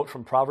 is a quote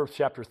from Proverbs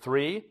chapter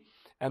 3,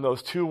 and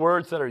those 2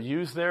 words that are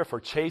used there for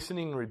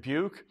chastening and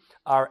rebuke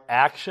are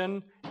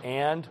action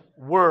and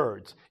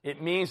words.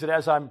 It means that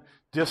as I'm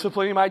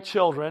disciplining my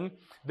children,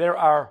 there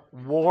are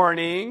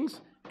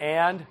warnings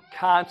and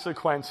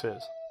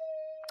consequences.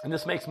 And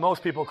this makes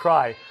most people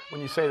cry when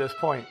you say this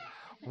point.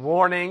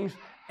 Warnings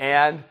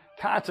and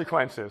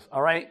consequences,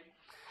 all right?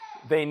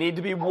 They need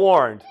to be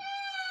warned.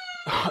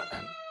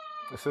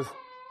 This is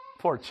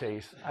poor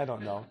Chase. I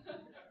don't know.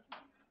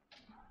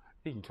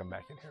 He can come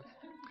back in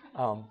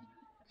here.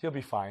 He'll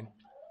be fine.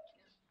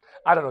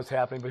 I don't know what's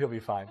happening, but he'll be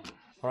fine.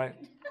 All right?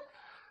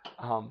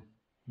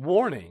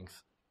 Warnings.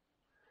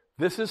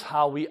 This is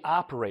how we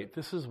operate.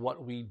 This is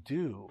what we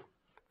do.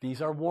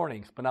 These are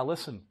warnings. But now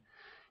listen.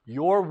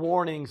 Your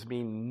warnings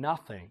mean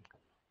nothing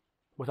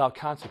without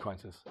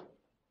consequences.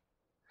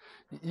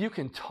 You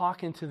can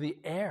talk into the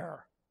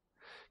air.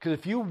 Because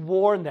if you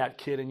warn that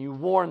kid and you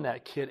warn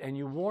that kid and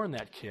you warn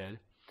that kid,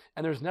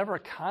 and there's never a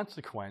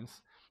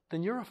consequence,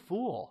 then you're a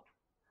fool.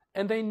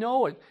 And they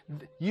know it.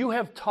 You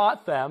have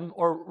taught them,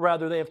 or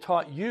rather they have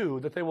taught you,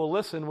 that they will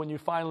listen when you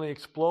finally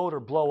explode or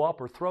blow up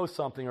or throw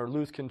something or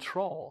lose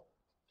control.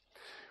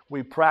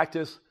 We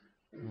practice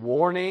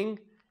warning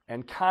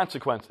and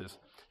consequences,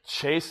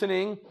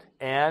 chastening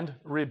and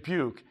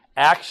rebuke,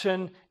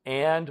 action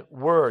and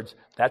words.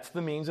 That's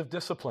the means of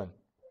discipline.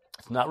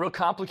 It's not real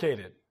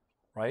complicated,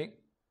 right?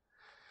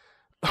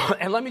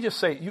 And let me just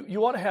say,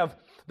 you ought to have,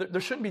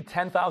 there shouldn't be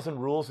 10,000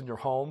 rules in your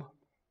home,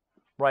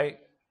 right?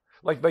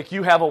 Like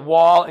you have a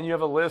wall and you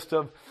have a list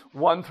of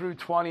 1 through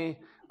 20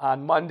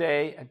 on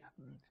Monday. And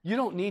you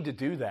don't need to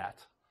do that.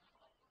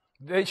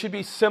 They should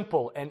be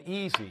simple and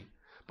easy.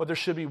 But there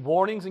should be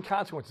warnings and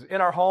consequences.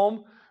 In our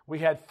home, we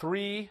had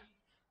 3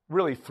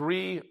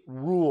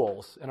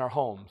 rules in our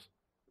home.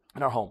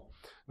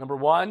 Number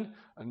 1,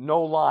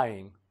 no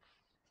lying.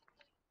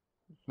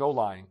 No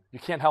lying. You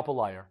can't help a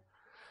liar.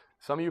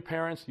 Some of you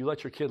parents, you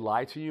let your kid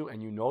lie to you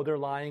and you know they're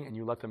lying and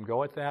you let them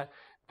go at that.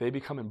 they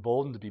become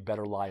emboldened to be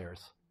better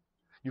liars.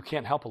 You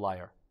can't help a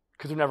liar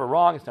because they're never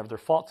wrong. It's never their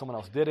fault. Someone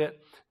else did it.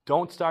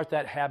 Don't start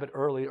that habit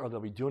early or they'll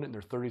be doing it in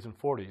their 30s and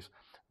 40s.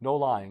 No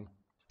lying.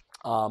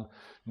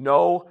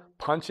 No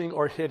punching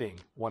or hitting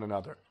one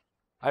another.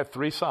 I have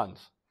 3 sons,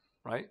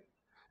 right?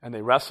 And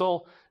they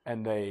wrestle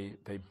and they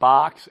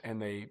box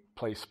and they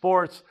play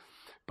sports,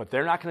 but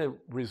they're not going to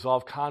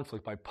resolve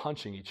conflict by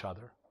punching each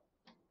other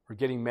or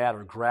getting mad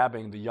or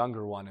grabbing the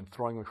younger one and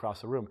throwing him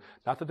across the room.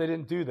 Not that they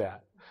didn't do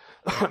that,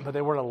 but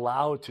they weren't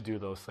allowed to do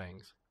those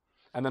things.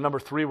 And then number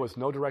 3 was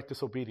no direct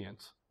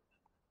disobedience,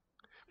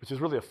 which is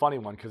really a funny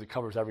one because it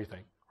covers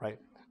everything, right?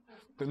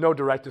 No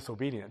direct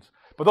disobedience.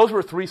 But those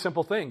were 3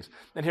 simple things.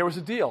 And here was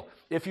the deal.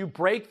 If you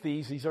break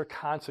these are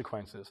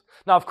consequences.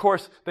 Now, of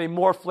course, they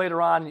morph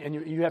later on, and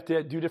you have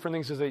to do different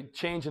things as they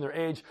change in their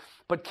age,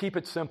 but keep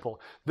it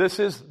simple. This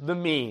is the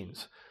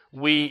means.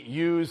 We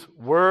use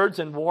words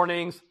and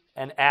warnings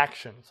and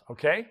actions,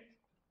 okay?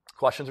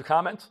 Questions or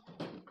comments?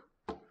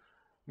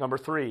 Number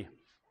 3,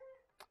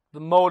 the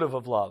motive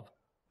of love.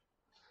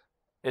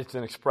 It's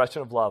an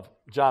expression of love.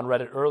 John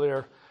read it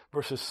earlier,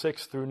 verses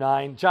 6 through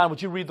 9. John,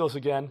 would you read those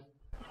again?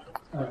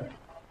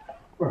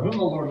 For whom the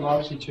Lord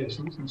loves, he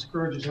chastens and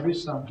scourges every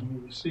son whom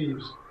he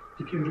receives.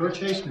 If you endure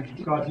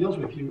chastening, God deals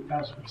with you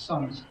as with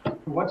sons.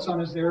 For what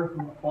son is there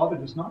whom the Father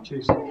does not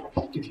chasten?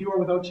 If you are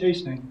without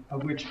chastening,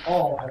 of which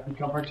all have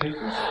become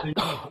partakers, then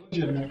you are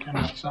legitimate and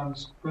not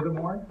sons.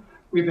 Furthermore,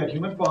 we've had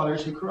human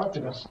fathers who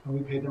corrupted us, and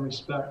we paid them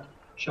respect.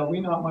 Shall we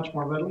not much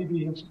more readily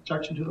be in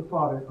subjection to the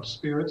Father of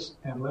spirits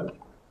and live?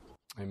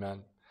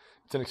 Amen.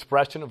 It's an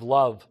expression of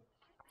love.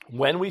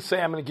 When we say,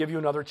 I'm going to give you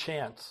another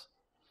chance,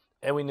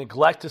 and we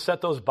neglect to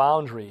set those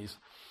boundaries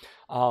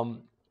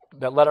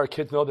that let our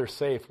kids know they're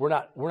safe, we're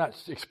not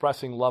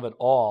expressing love at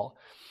all.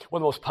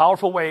 One of the most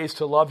powerful ways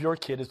to love your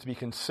kid is to be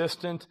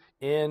consistent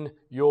in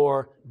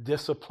your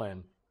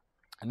discipline.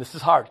 And this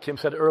is hard. Kim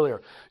said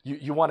earlier,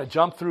 you want to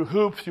jump through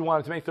hoops, you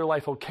want to make their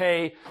life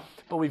okay,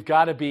 but we've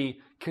got to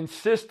be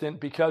consistent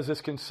because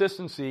this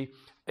consistency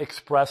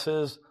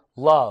expresses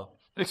love.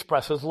 It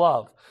expresses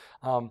love.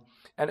 And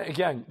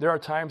again, there are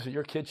times that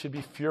your kids should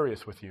be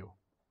furious with you.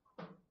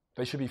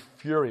 They should be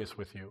furious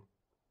with you.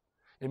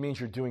 It means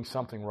you're doing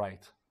something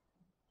right.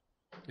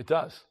 It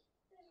does.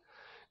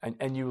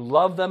 And you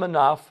love them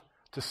enough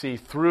to see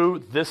through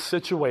this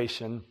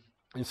situation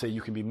and say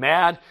you can be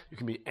mad, you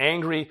can be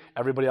angry,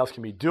 everybody else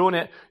can be doing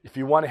it. If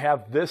you want to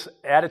have this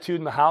attitude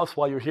in the house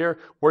while you're here,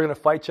 we're going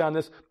to fight you on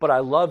this, but I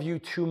love you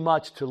too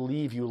much to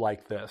leave you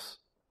like this.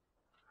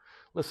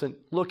 Listen,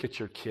 look at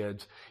your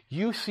kids.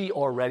 You see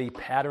already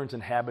patterns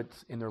and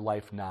habits in their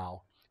life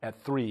now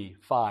at 3,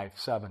 5,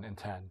 7, and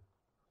 10.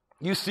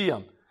 You see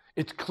them.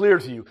 It's clear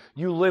to you.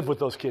 You live with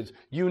those kids.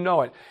 You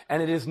know it.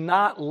 And it is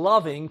not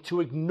loving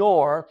to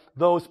ignore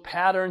those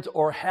patterns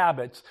or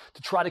habits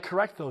to try to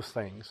correct those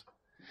things.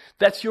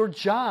 That's your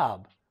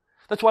job.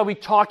 That's why we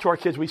talk to our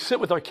kids. We sit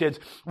with our kids.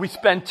 We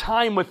spend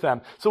time with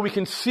them so we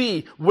can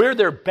see where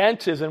their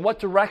bent is and what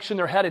direction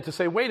they're headed to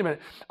say, wait a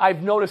minute,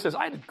 I've noticed this.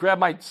 I had to grab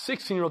my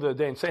 16-year-old the other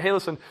day and say, hey,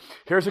 listen,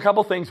 here's a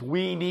couple things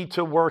we need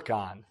to work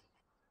on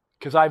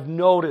because I've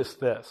noticed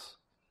this.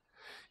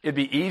 It'd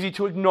be easy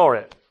to ignore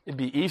it. It'd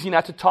be easy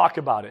not to talk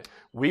about it.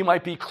 We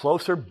might be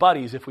closer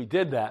buddies if we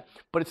did that,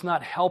 but it's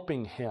not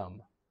helping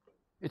him.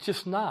 It's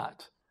just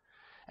not.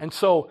 And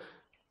so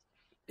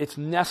it's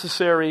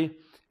necessary,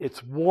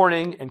 it's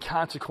warning and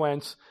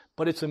consequence,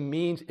 but it's a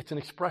means, it's an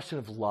expression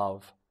of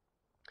love.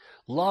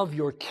 Love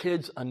your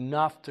kids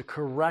enough to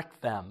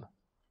correct them.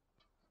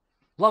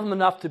 Love them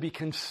enough to be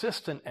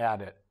consistent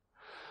at it.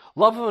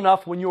 Love them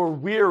enough when you're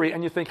weary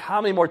and you think,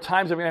 how many more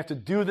times am I going to have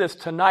to do this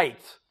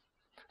tonight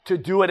to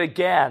do it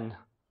again?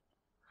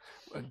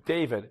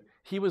 David,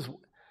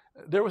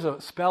 there was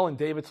a spell in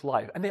David's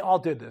life, and they all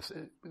did this.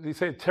 They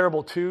say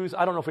terrible twos.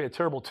 I don't know if we had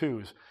terrible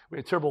twos. We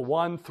had terrible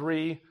 1,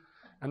 3,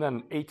 and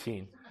then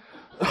 18.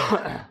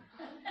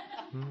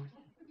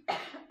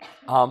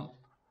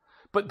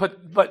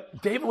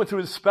 But David went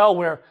through this spell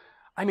where,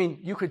 I mean,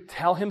 you could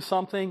tell him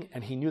something,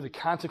 and he knew the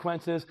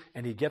consequences,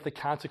 and he'd get the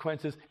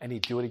consequences, and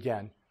he'd do it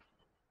again.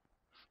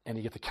 And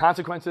he'd get the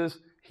consequences,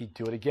 he'd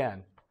do it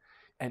again.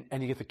 And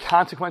he'd get the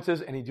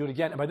consequences, and he'd do it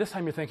again. And by this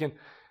time, you're thinking,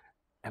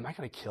 am I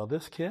going to kill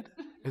this kid?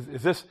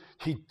 Is this,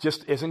 he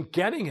just isn't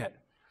getting it.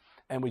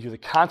 And we do the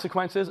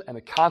consequences and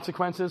the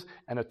consequences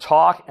and a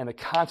talk and a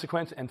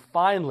consequence, and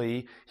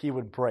finally he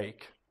would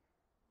break.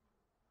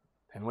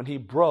 And when he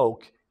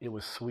broke, it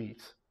was sweet.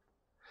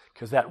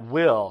 Because that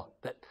will,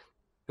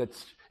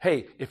 that's,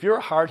 hey, if you're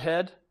a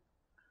hardhead,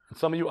 and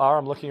some of you are,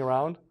 I'm looking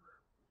around,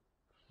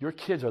 your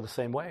kids are the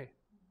same way.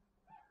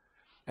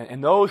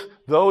 And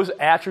those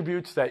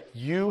attributes that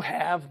you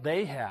have,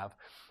 they have.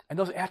 And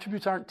those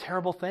attributes aren't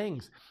terrible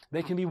things.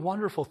 They can be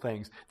wonderful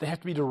things. They have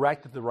to be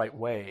directed the right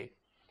way.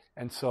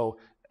 And so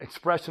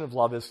expression of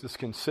love is this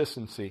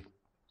consistency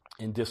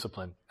in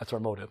discipline. That's our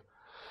motive.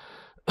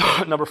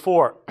 Number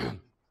 4,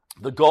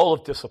 the goal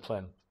of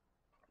discipline.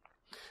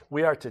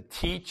 We are to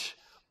teach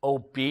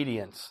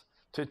obedience.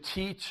 To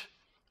teach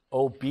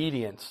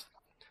obedience.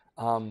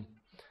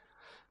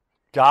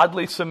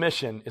 Godly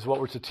submission is what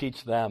we're to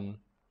teach them.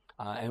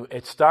 And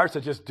it starts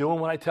at just doing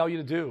what I tell you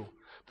to do.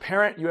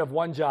 Parent, you have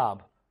one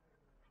job.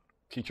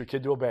 Teach your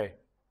kid to obey.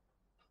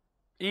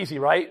 Easy,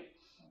 right?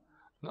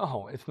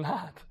 No, it's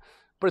not.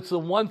 But it's the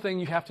one thing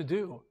you have to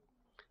do.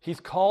 He's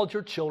called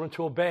your children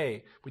to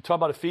obey. We talked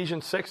about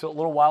Ephesians 6 a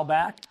little while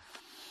back.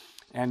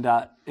 And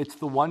it's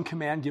the one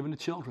command given to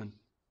children.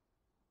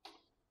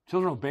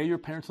 Children, obey your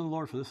parents in the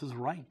Lord, for this is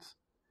right.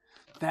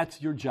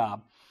 That's your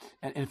job.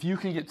 And if you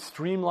can get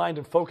streamlined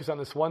and focused on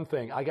this one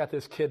thing, I got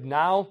this kid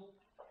now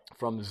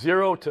from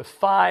 0 to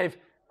 5,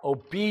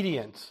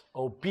 obedience,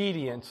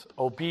 obedience,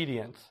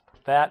 obedience.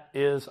 That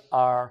is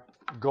our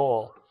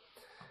goal.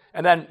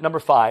 And then number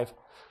 5,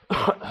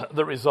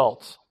 the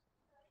results.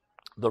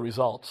 The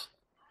results.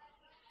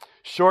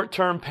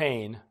 Short-term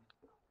pain,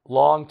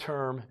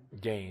 long-term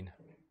gain.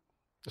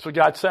 That's what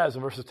God says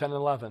in verses 10 and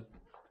 11.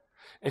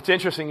 It's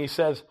interesting. He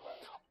says,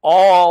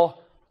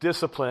 all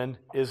discipline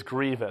is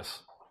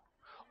grievous.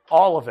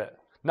 All of it.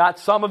 Not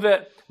some of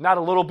it, not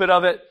a little bit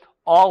of it,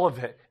 all of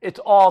it. It's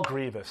all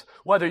grievous.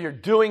 Whether you're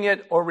doing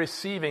it or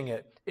receiving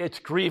it, it's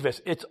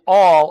grievous. It's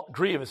all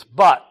grievous.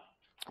 But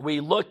we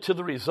look to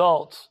the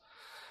results.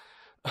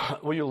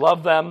 Will you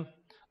love them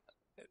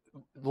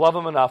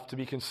enough to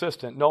be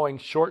consistent, knowing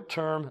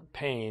short-term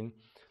pain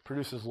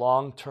produces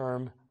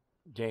long-term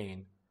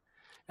gain.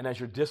 And as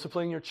you're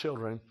disciplining your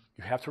children,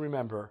 you have to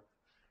remember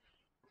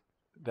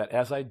that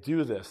as I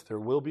do this, there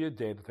will be a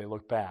day that they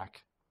look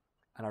back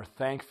and are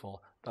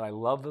thankful that I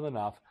love them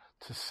enough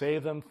to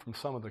save them from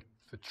some of the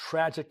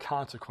tragic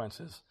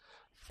consequences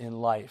in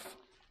life.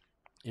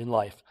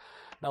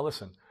 Now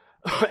listen,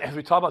 as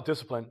we talk about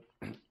discipline,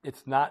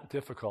 it's not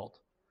difficult.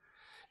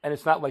 And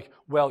it's not like,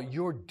 well,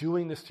 you're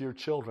doing this to your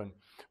children.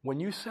 When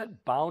you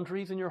set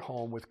boundaries in your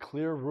home with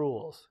clear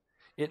rules,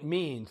 it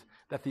means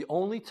that the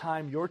only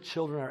time your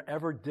children are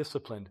ever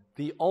disciplined,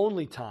 the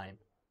only time,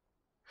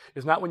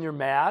 is not when you're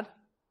mad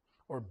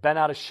or bent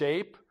out of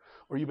shape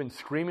or you've been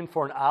screaming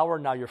for an hour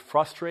and now you're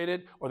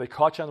frustrated or they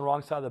caught you on the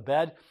wrong side of the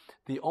bed.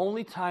 The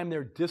only time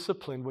they're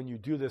disciplined when you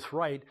do this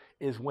right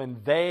is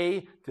when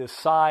they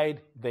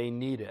decide they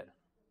need it.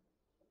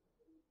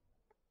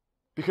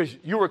 Because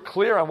you were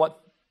clear on what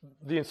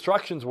the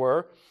instructions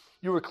were,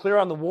 you were clear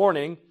on the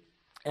warning,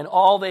 and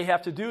all they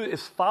have to do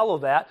is follow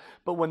that.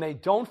 But when they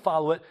don't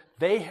follow it,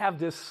 they have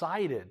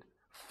decided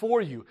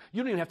for you.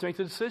 You don't even have to make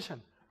the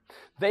decision.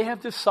 They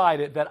have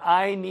decided that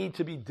I need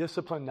to be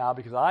disciplined now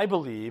because I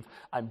believe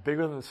I'm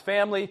bigger than this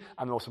family.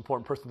 I'm the most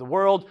important person in the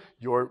world.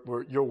 Your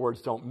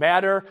words don't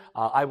matter.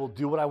 I will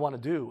do what I want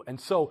to do. And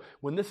so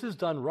when this is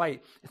done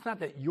right, it's not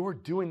that you're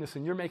doing this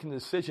and you're making the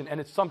decision and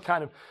it's some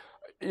kind of,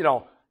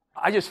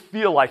 I just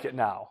feel like it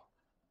now.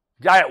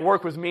 Guy at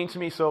work was mean to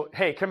me, so,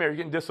 hey, come here, you're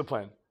getting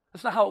disciplined.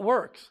 That's not how it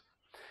works.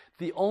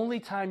 The only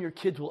time your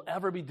kids will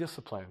ever be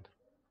disciplined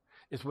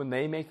is when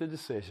they make the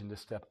decision to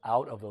step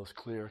out of those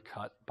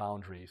clear-cut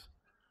boundaries.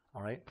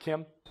 All right,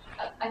 Kim?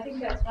 I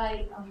think that's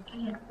why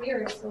being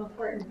clear is so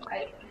important.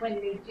 When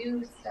they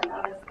do step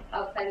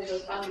outside of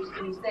those boundaries,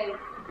 when you say,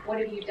 what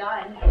have you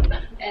done?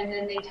 And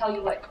then they tell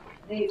you what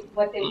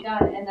they've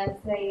done, and then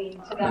say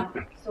to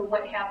them, so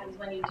what happens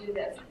when you do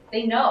this?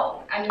 They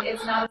know. I mean,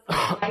 it's not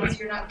a surprise.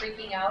 You're not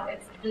freaking out.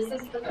 This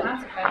is the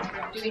consequence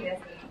for doing this.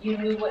 You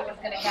knew what was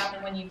going to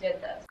happen when you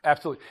did this.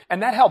 Absolutely.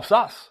 And that helps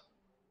us.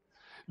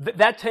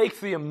 That takes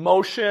the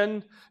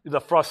emotion,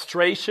 the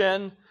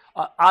frustration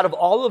out of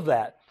all of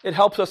that. It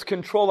helps us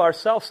control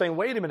ourselves, saying,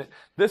 wait a minute,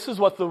 this is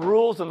what the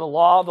rules and the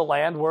law of the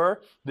land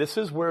were. This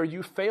is where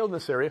you failed in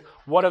this area.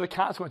 What are the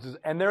consequences?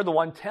 And they're the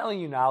one telling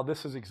you now,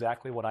 this is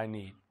exactly what I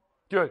need.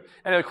 Good.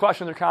 Any other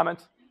questions or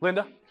comments?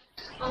 Linda?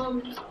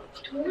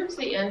 Towards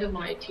the end of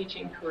my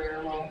teaching career,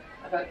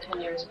 about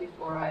 10 years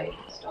before I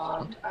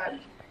stopped,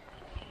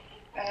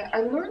 I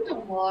learned a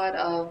lot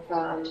of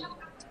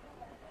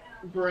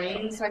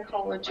brain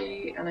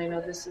psychology, and I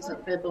know this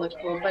isn't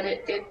biblical, but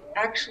it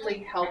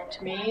actually helped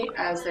me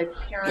as a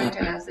parent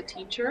and as a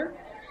teacher.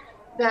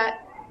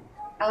 That,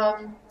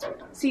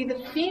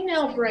 the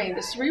female brain,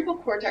 the cerebral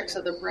cortex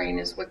of the brain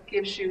is what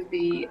gives you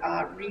the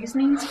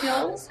reasoning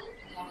skills.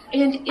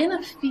 And in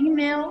a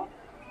female,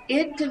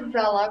 it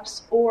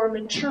develops or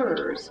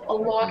matures a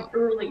lot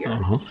earlier.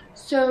 Mm-hmm.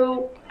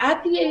 So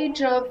at the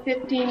age of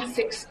 15,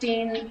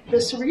 16,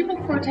 the cerebral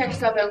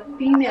cortex of a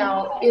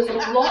female is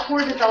a lot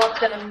more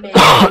developed than a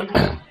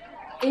male.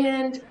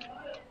 And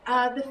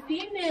the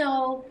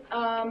female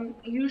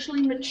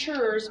usually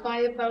matures by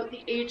about the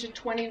age of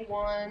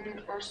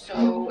 21 or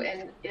so,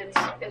 and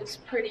it's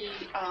pretty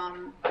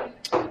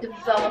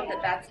developed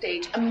at that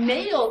stage. A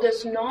male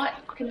does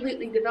not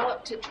completely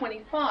develop to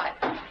 25.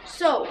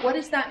 So what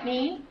does that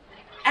mean?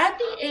 At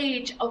the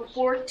age of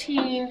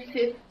 14,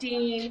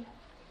 15,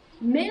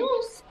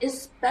 males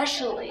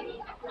especially,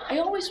 I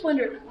always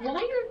wondered, why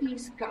are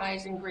these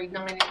guys in grade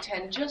 9 and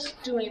 10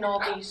 just doing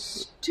all these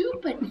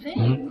stupid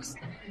things?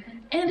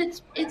 And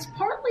it's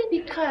partly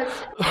because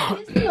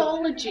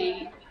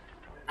physiology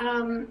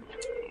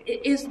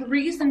is the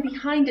reason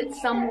behind it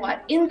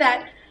somewhat, in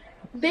that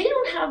they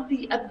don't have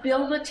the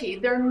ability,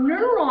 their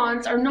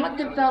neurons are not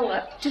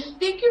developed to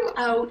figure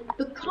out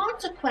the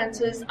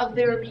consequences of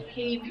their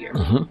behavior,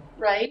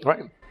 right?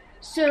 Right.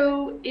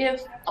 So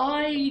if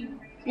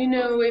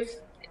if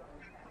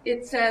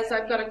it says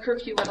I've got a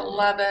curfew at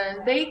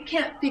 11, they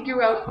can't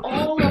figure out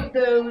all of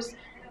those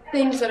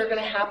things that are going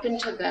to happen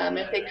to them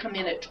if they come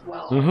in at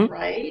 12,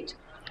 right?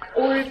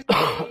 Or if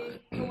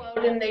they go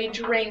out and they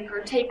drink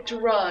or take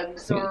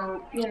drugs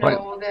or,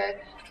 they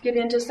get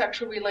into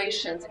sexual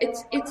relations.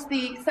 It's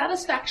the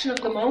satisfaction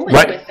of the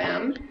moment with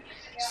them.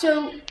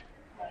 So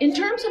in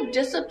terms of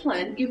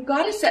discipline, you've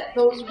got to set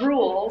those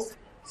rules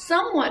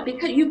somewhat,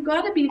 because you've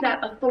got to be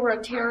that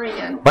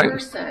authoritarian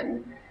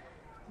person,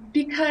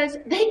 because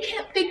they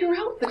can't figure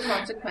out the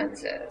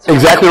consequences.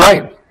 Exactly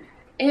right.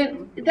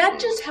 And that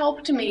just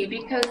helped me,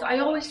 because I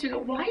always figure,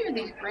 why are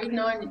these grade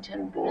 9 and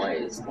 10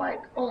 boys like,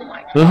 oh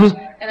my gosh.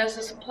 And as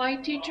a supply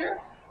teacher,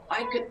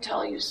 I could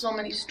tell you so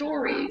many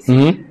stories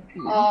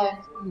of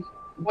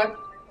what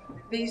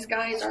these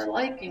guys are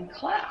like in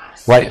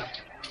class. Right.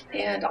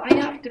 And I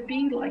have to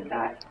be like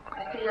that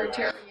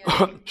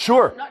authoritarian.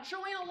 Sure. Not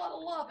showing a lot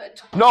of love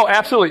at No,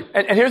 absolutely.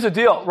 And here's the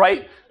deal,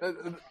 right?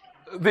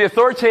 The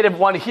authoritative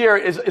one here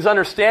is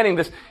understanding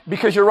this,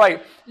 because you're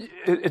right.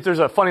 There's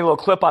a funny little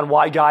clip on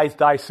why guys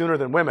die sooner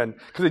than women,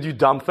 because they do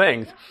dumb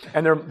things.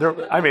 And they're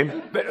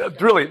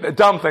really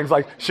dumb things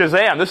like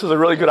Shazam. This is a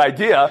really good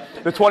idea.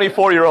 The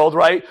 24-year-old,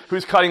 right,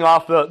 who's cutting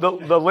off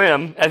the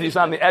limb as he's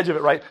on the edge of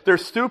it, right? They're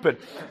stupid.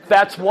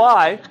 That's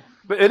why,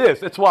 but it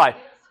is. It's why.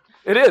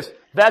 It is.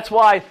 That's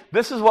why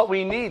this is what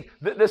we need.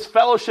 This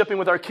fellowshipping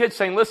with our kids,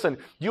 saying, listen,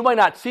 you might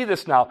not see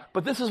this now,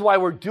 but this is why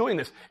we're doing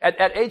this.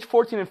 At age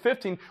 14 and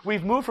 15,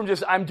 we've moved from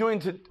just I'm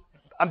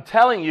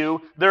telling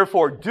you,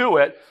 therefore do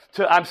it,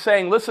 to I'm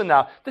saying, listen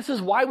now, this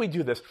is why we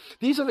do this.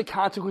 These are the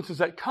consequences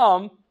that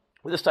come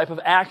with this type of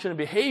action and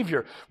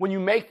behavior. When you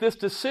make this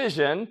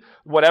decision,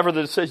 whatever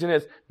the decision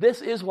is,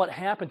 this is what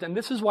happens. And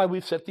this is why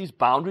we've set these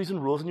boundaries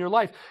and rules in your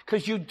life,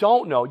 because you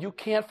don't know. You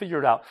can't figure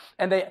it out.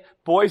 And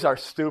boys are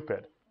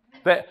stupid.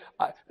 That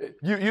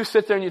you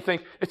sit there and you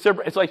think,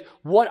 it's like,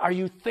 what are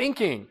you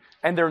thinking?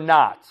 And they're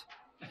not.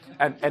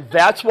 And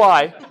that's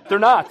why they're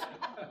not.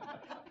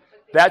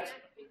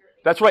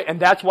 That's right. And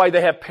that's why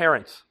they have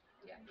parents.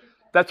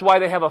 That's why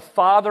they have a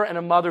father and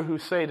a mother who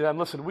say to them,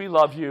 listen, we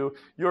love you.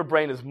 Your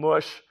brain is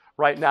mush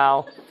right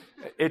now.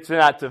 It's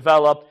not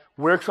developed.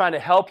 We're trying to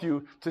help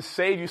you to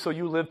save you so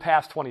you live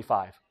past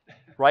 25.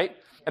 Right?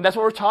 And that's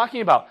what we're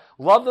talking about.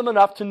 Love them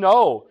enough to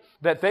know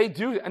that they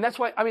do, and that's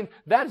why,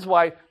 that is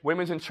why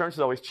women's insurance is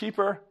always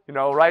cheaper,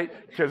 right?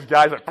 Because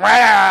guys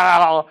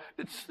are,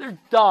 they're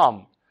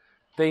dumb.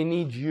 They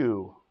need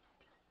you.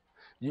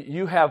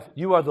 You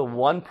are the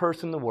one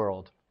person in the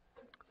world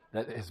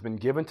that has been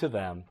given to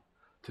them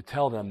to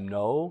tell them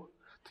no,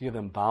 to give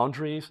them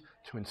boundaries,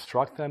 to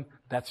instruct them.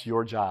 That's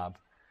your job.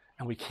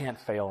 And we can't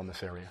fail in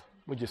this area.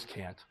 We just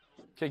can't.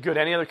 Okay, good.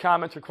 Any other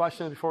comments or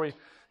questions before we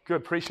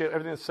appreciate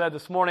everything that's said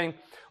this morning.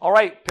 All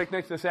right,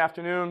 picnics this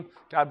afternoon.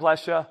 God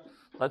bless you.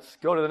 Let's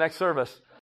go to the next service.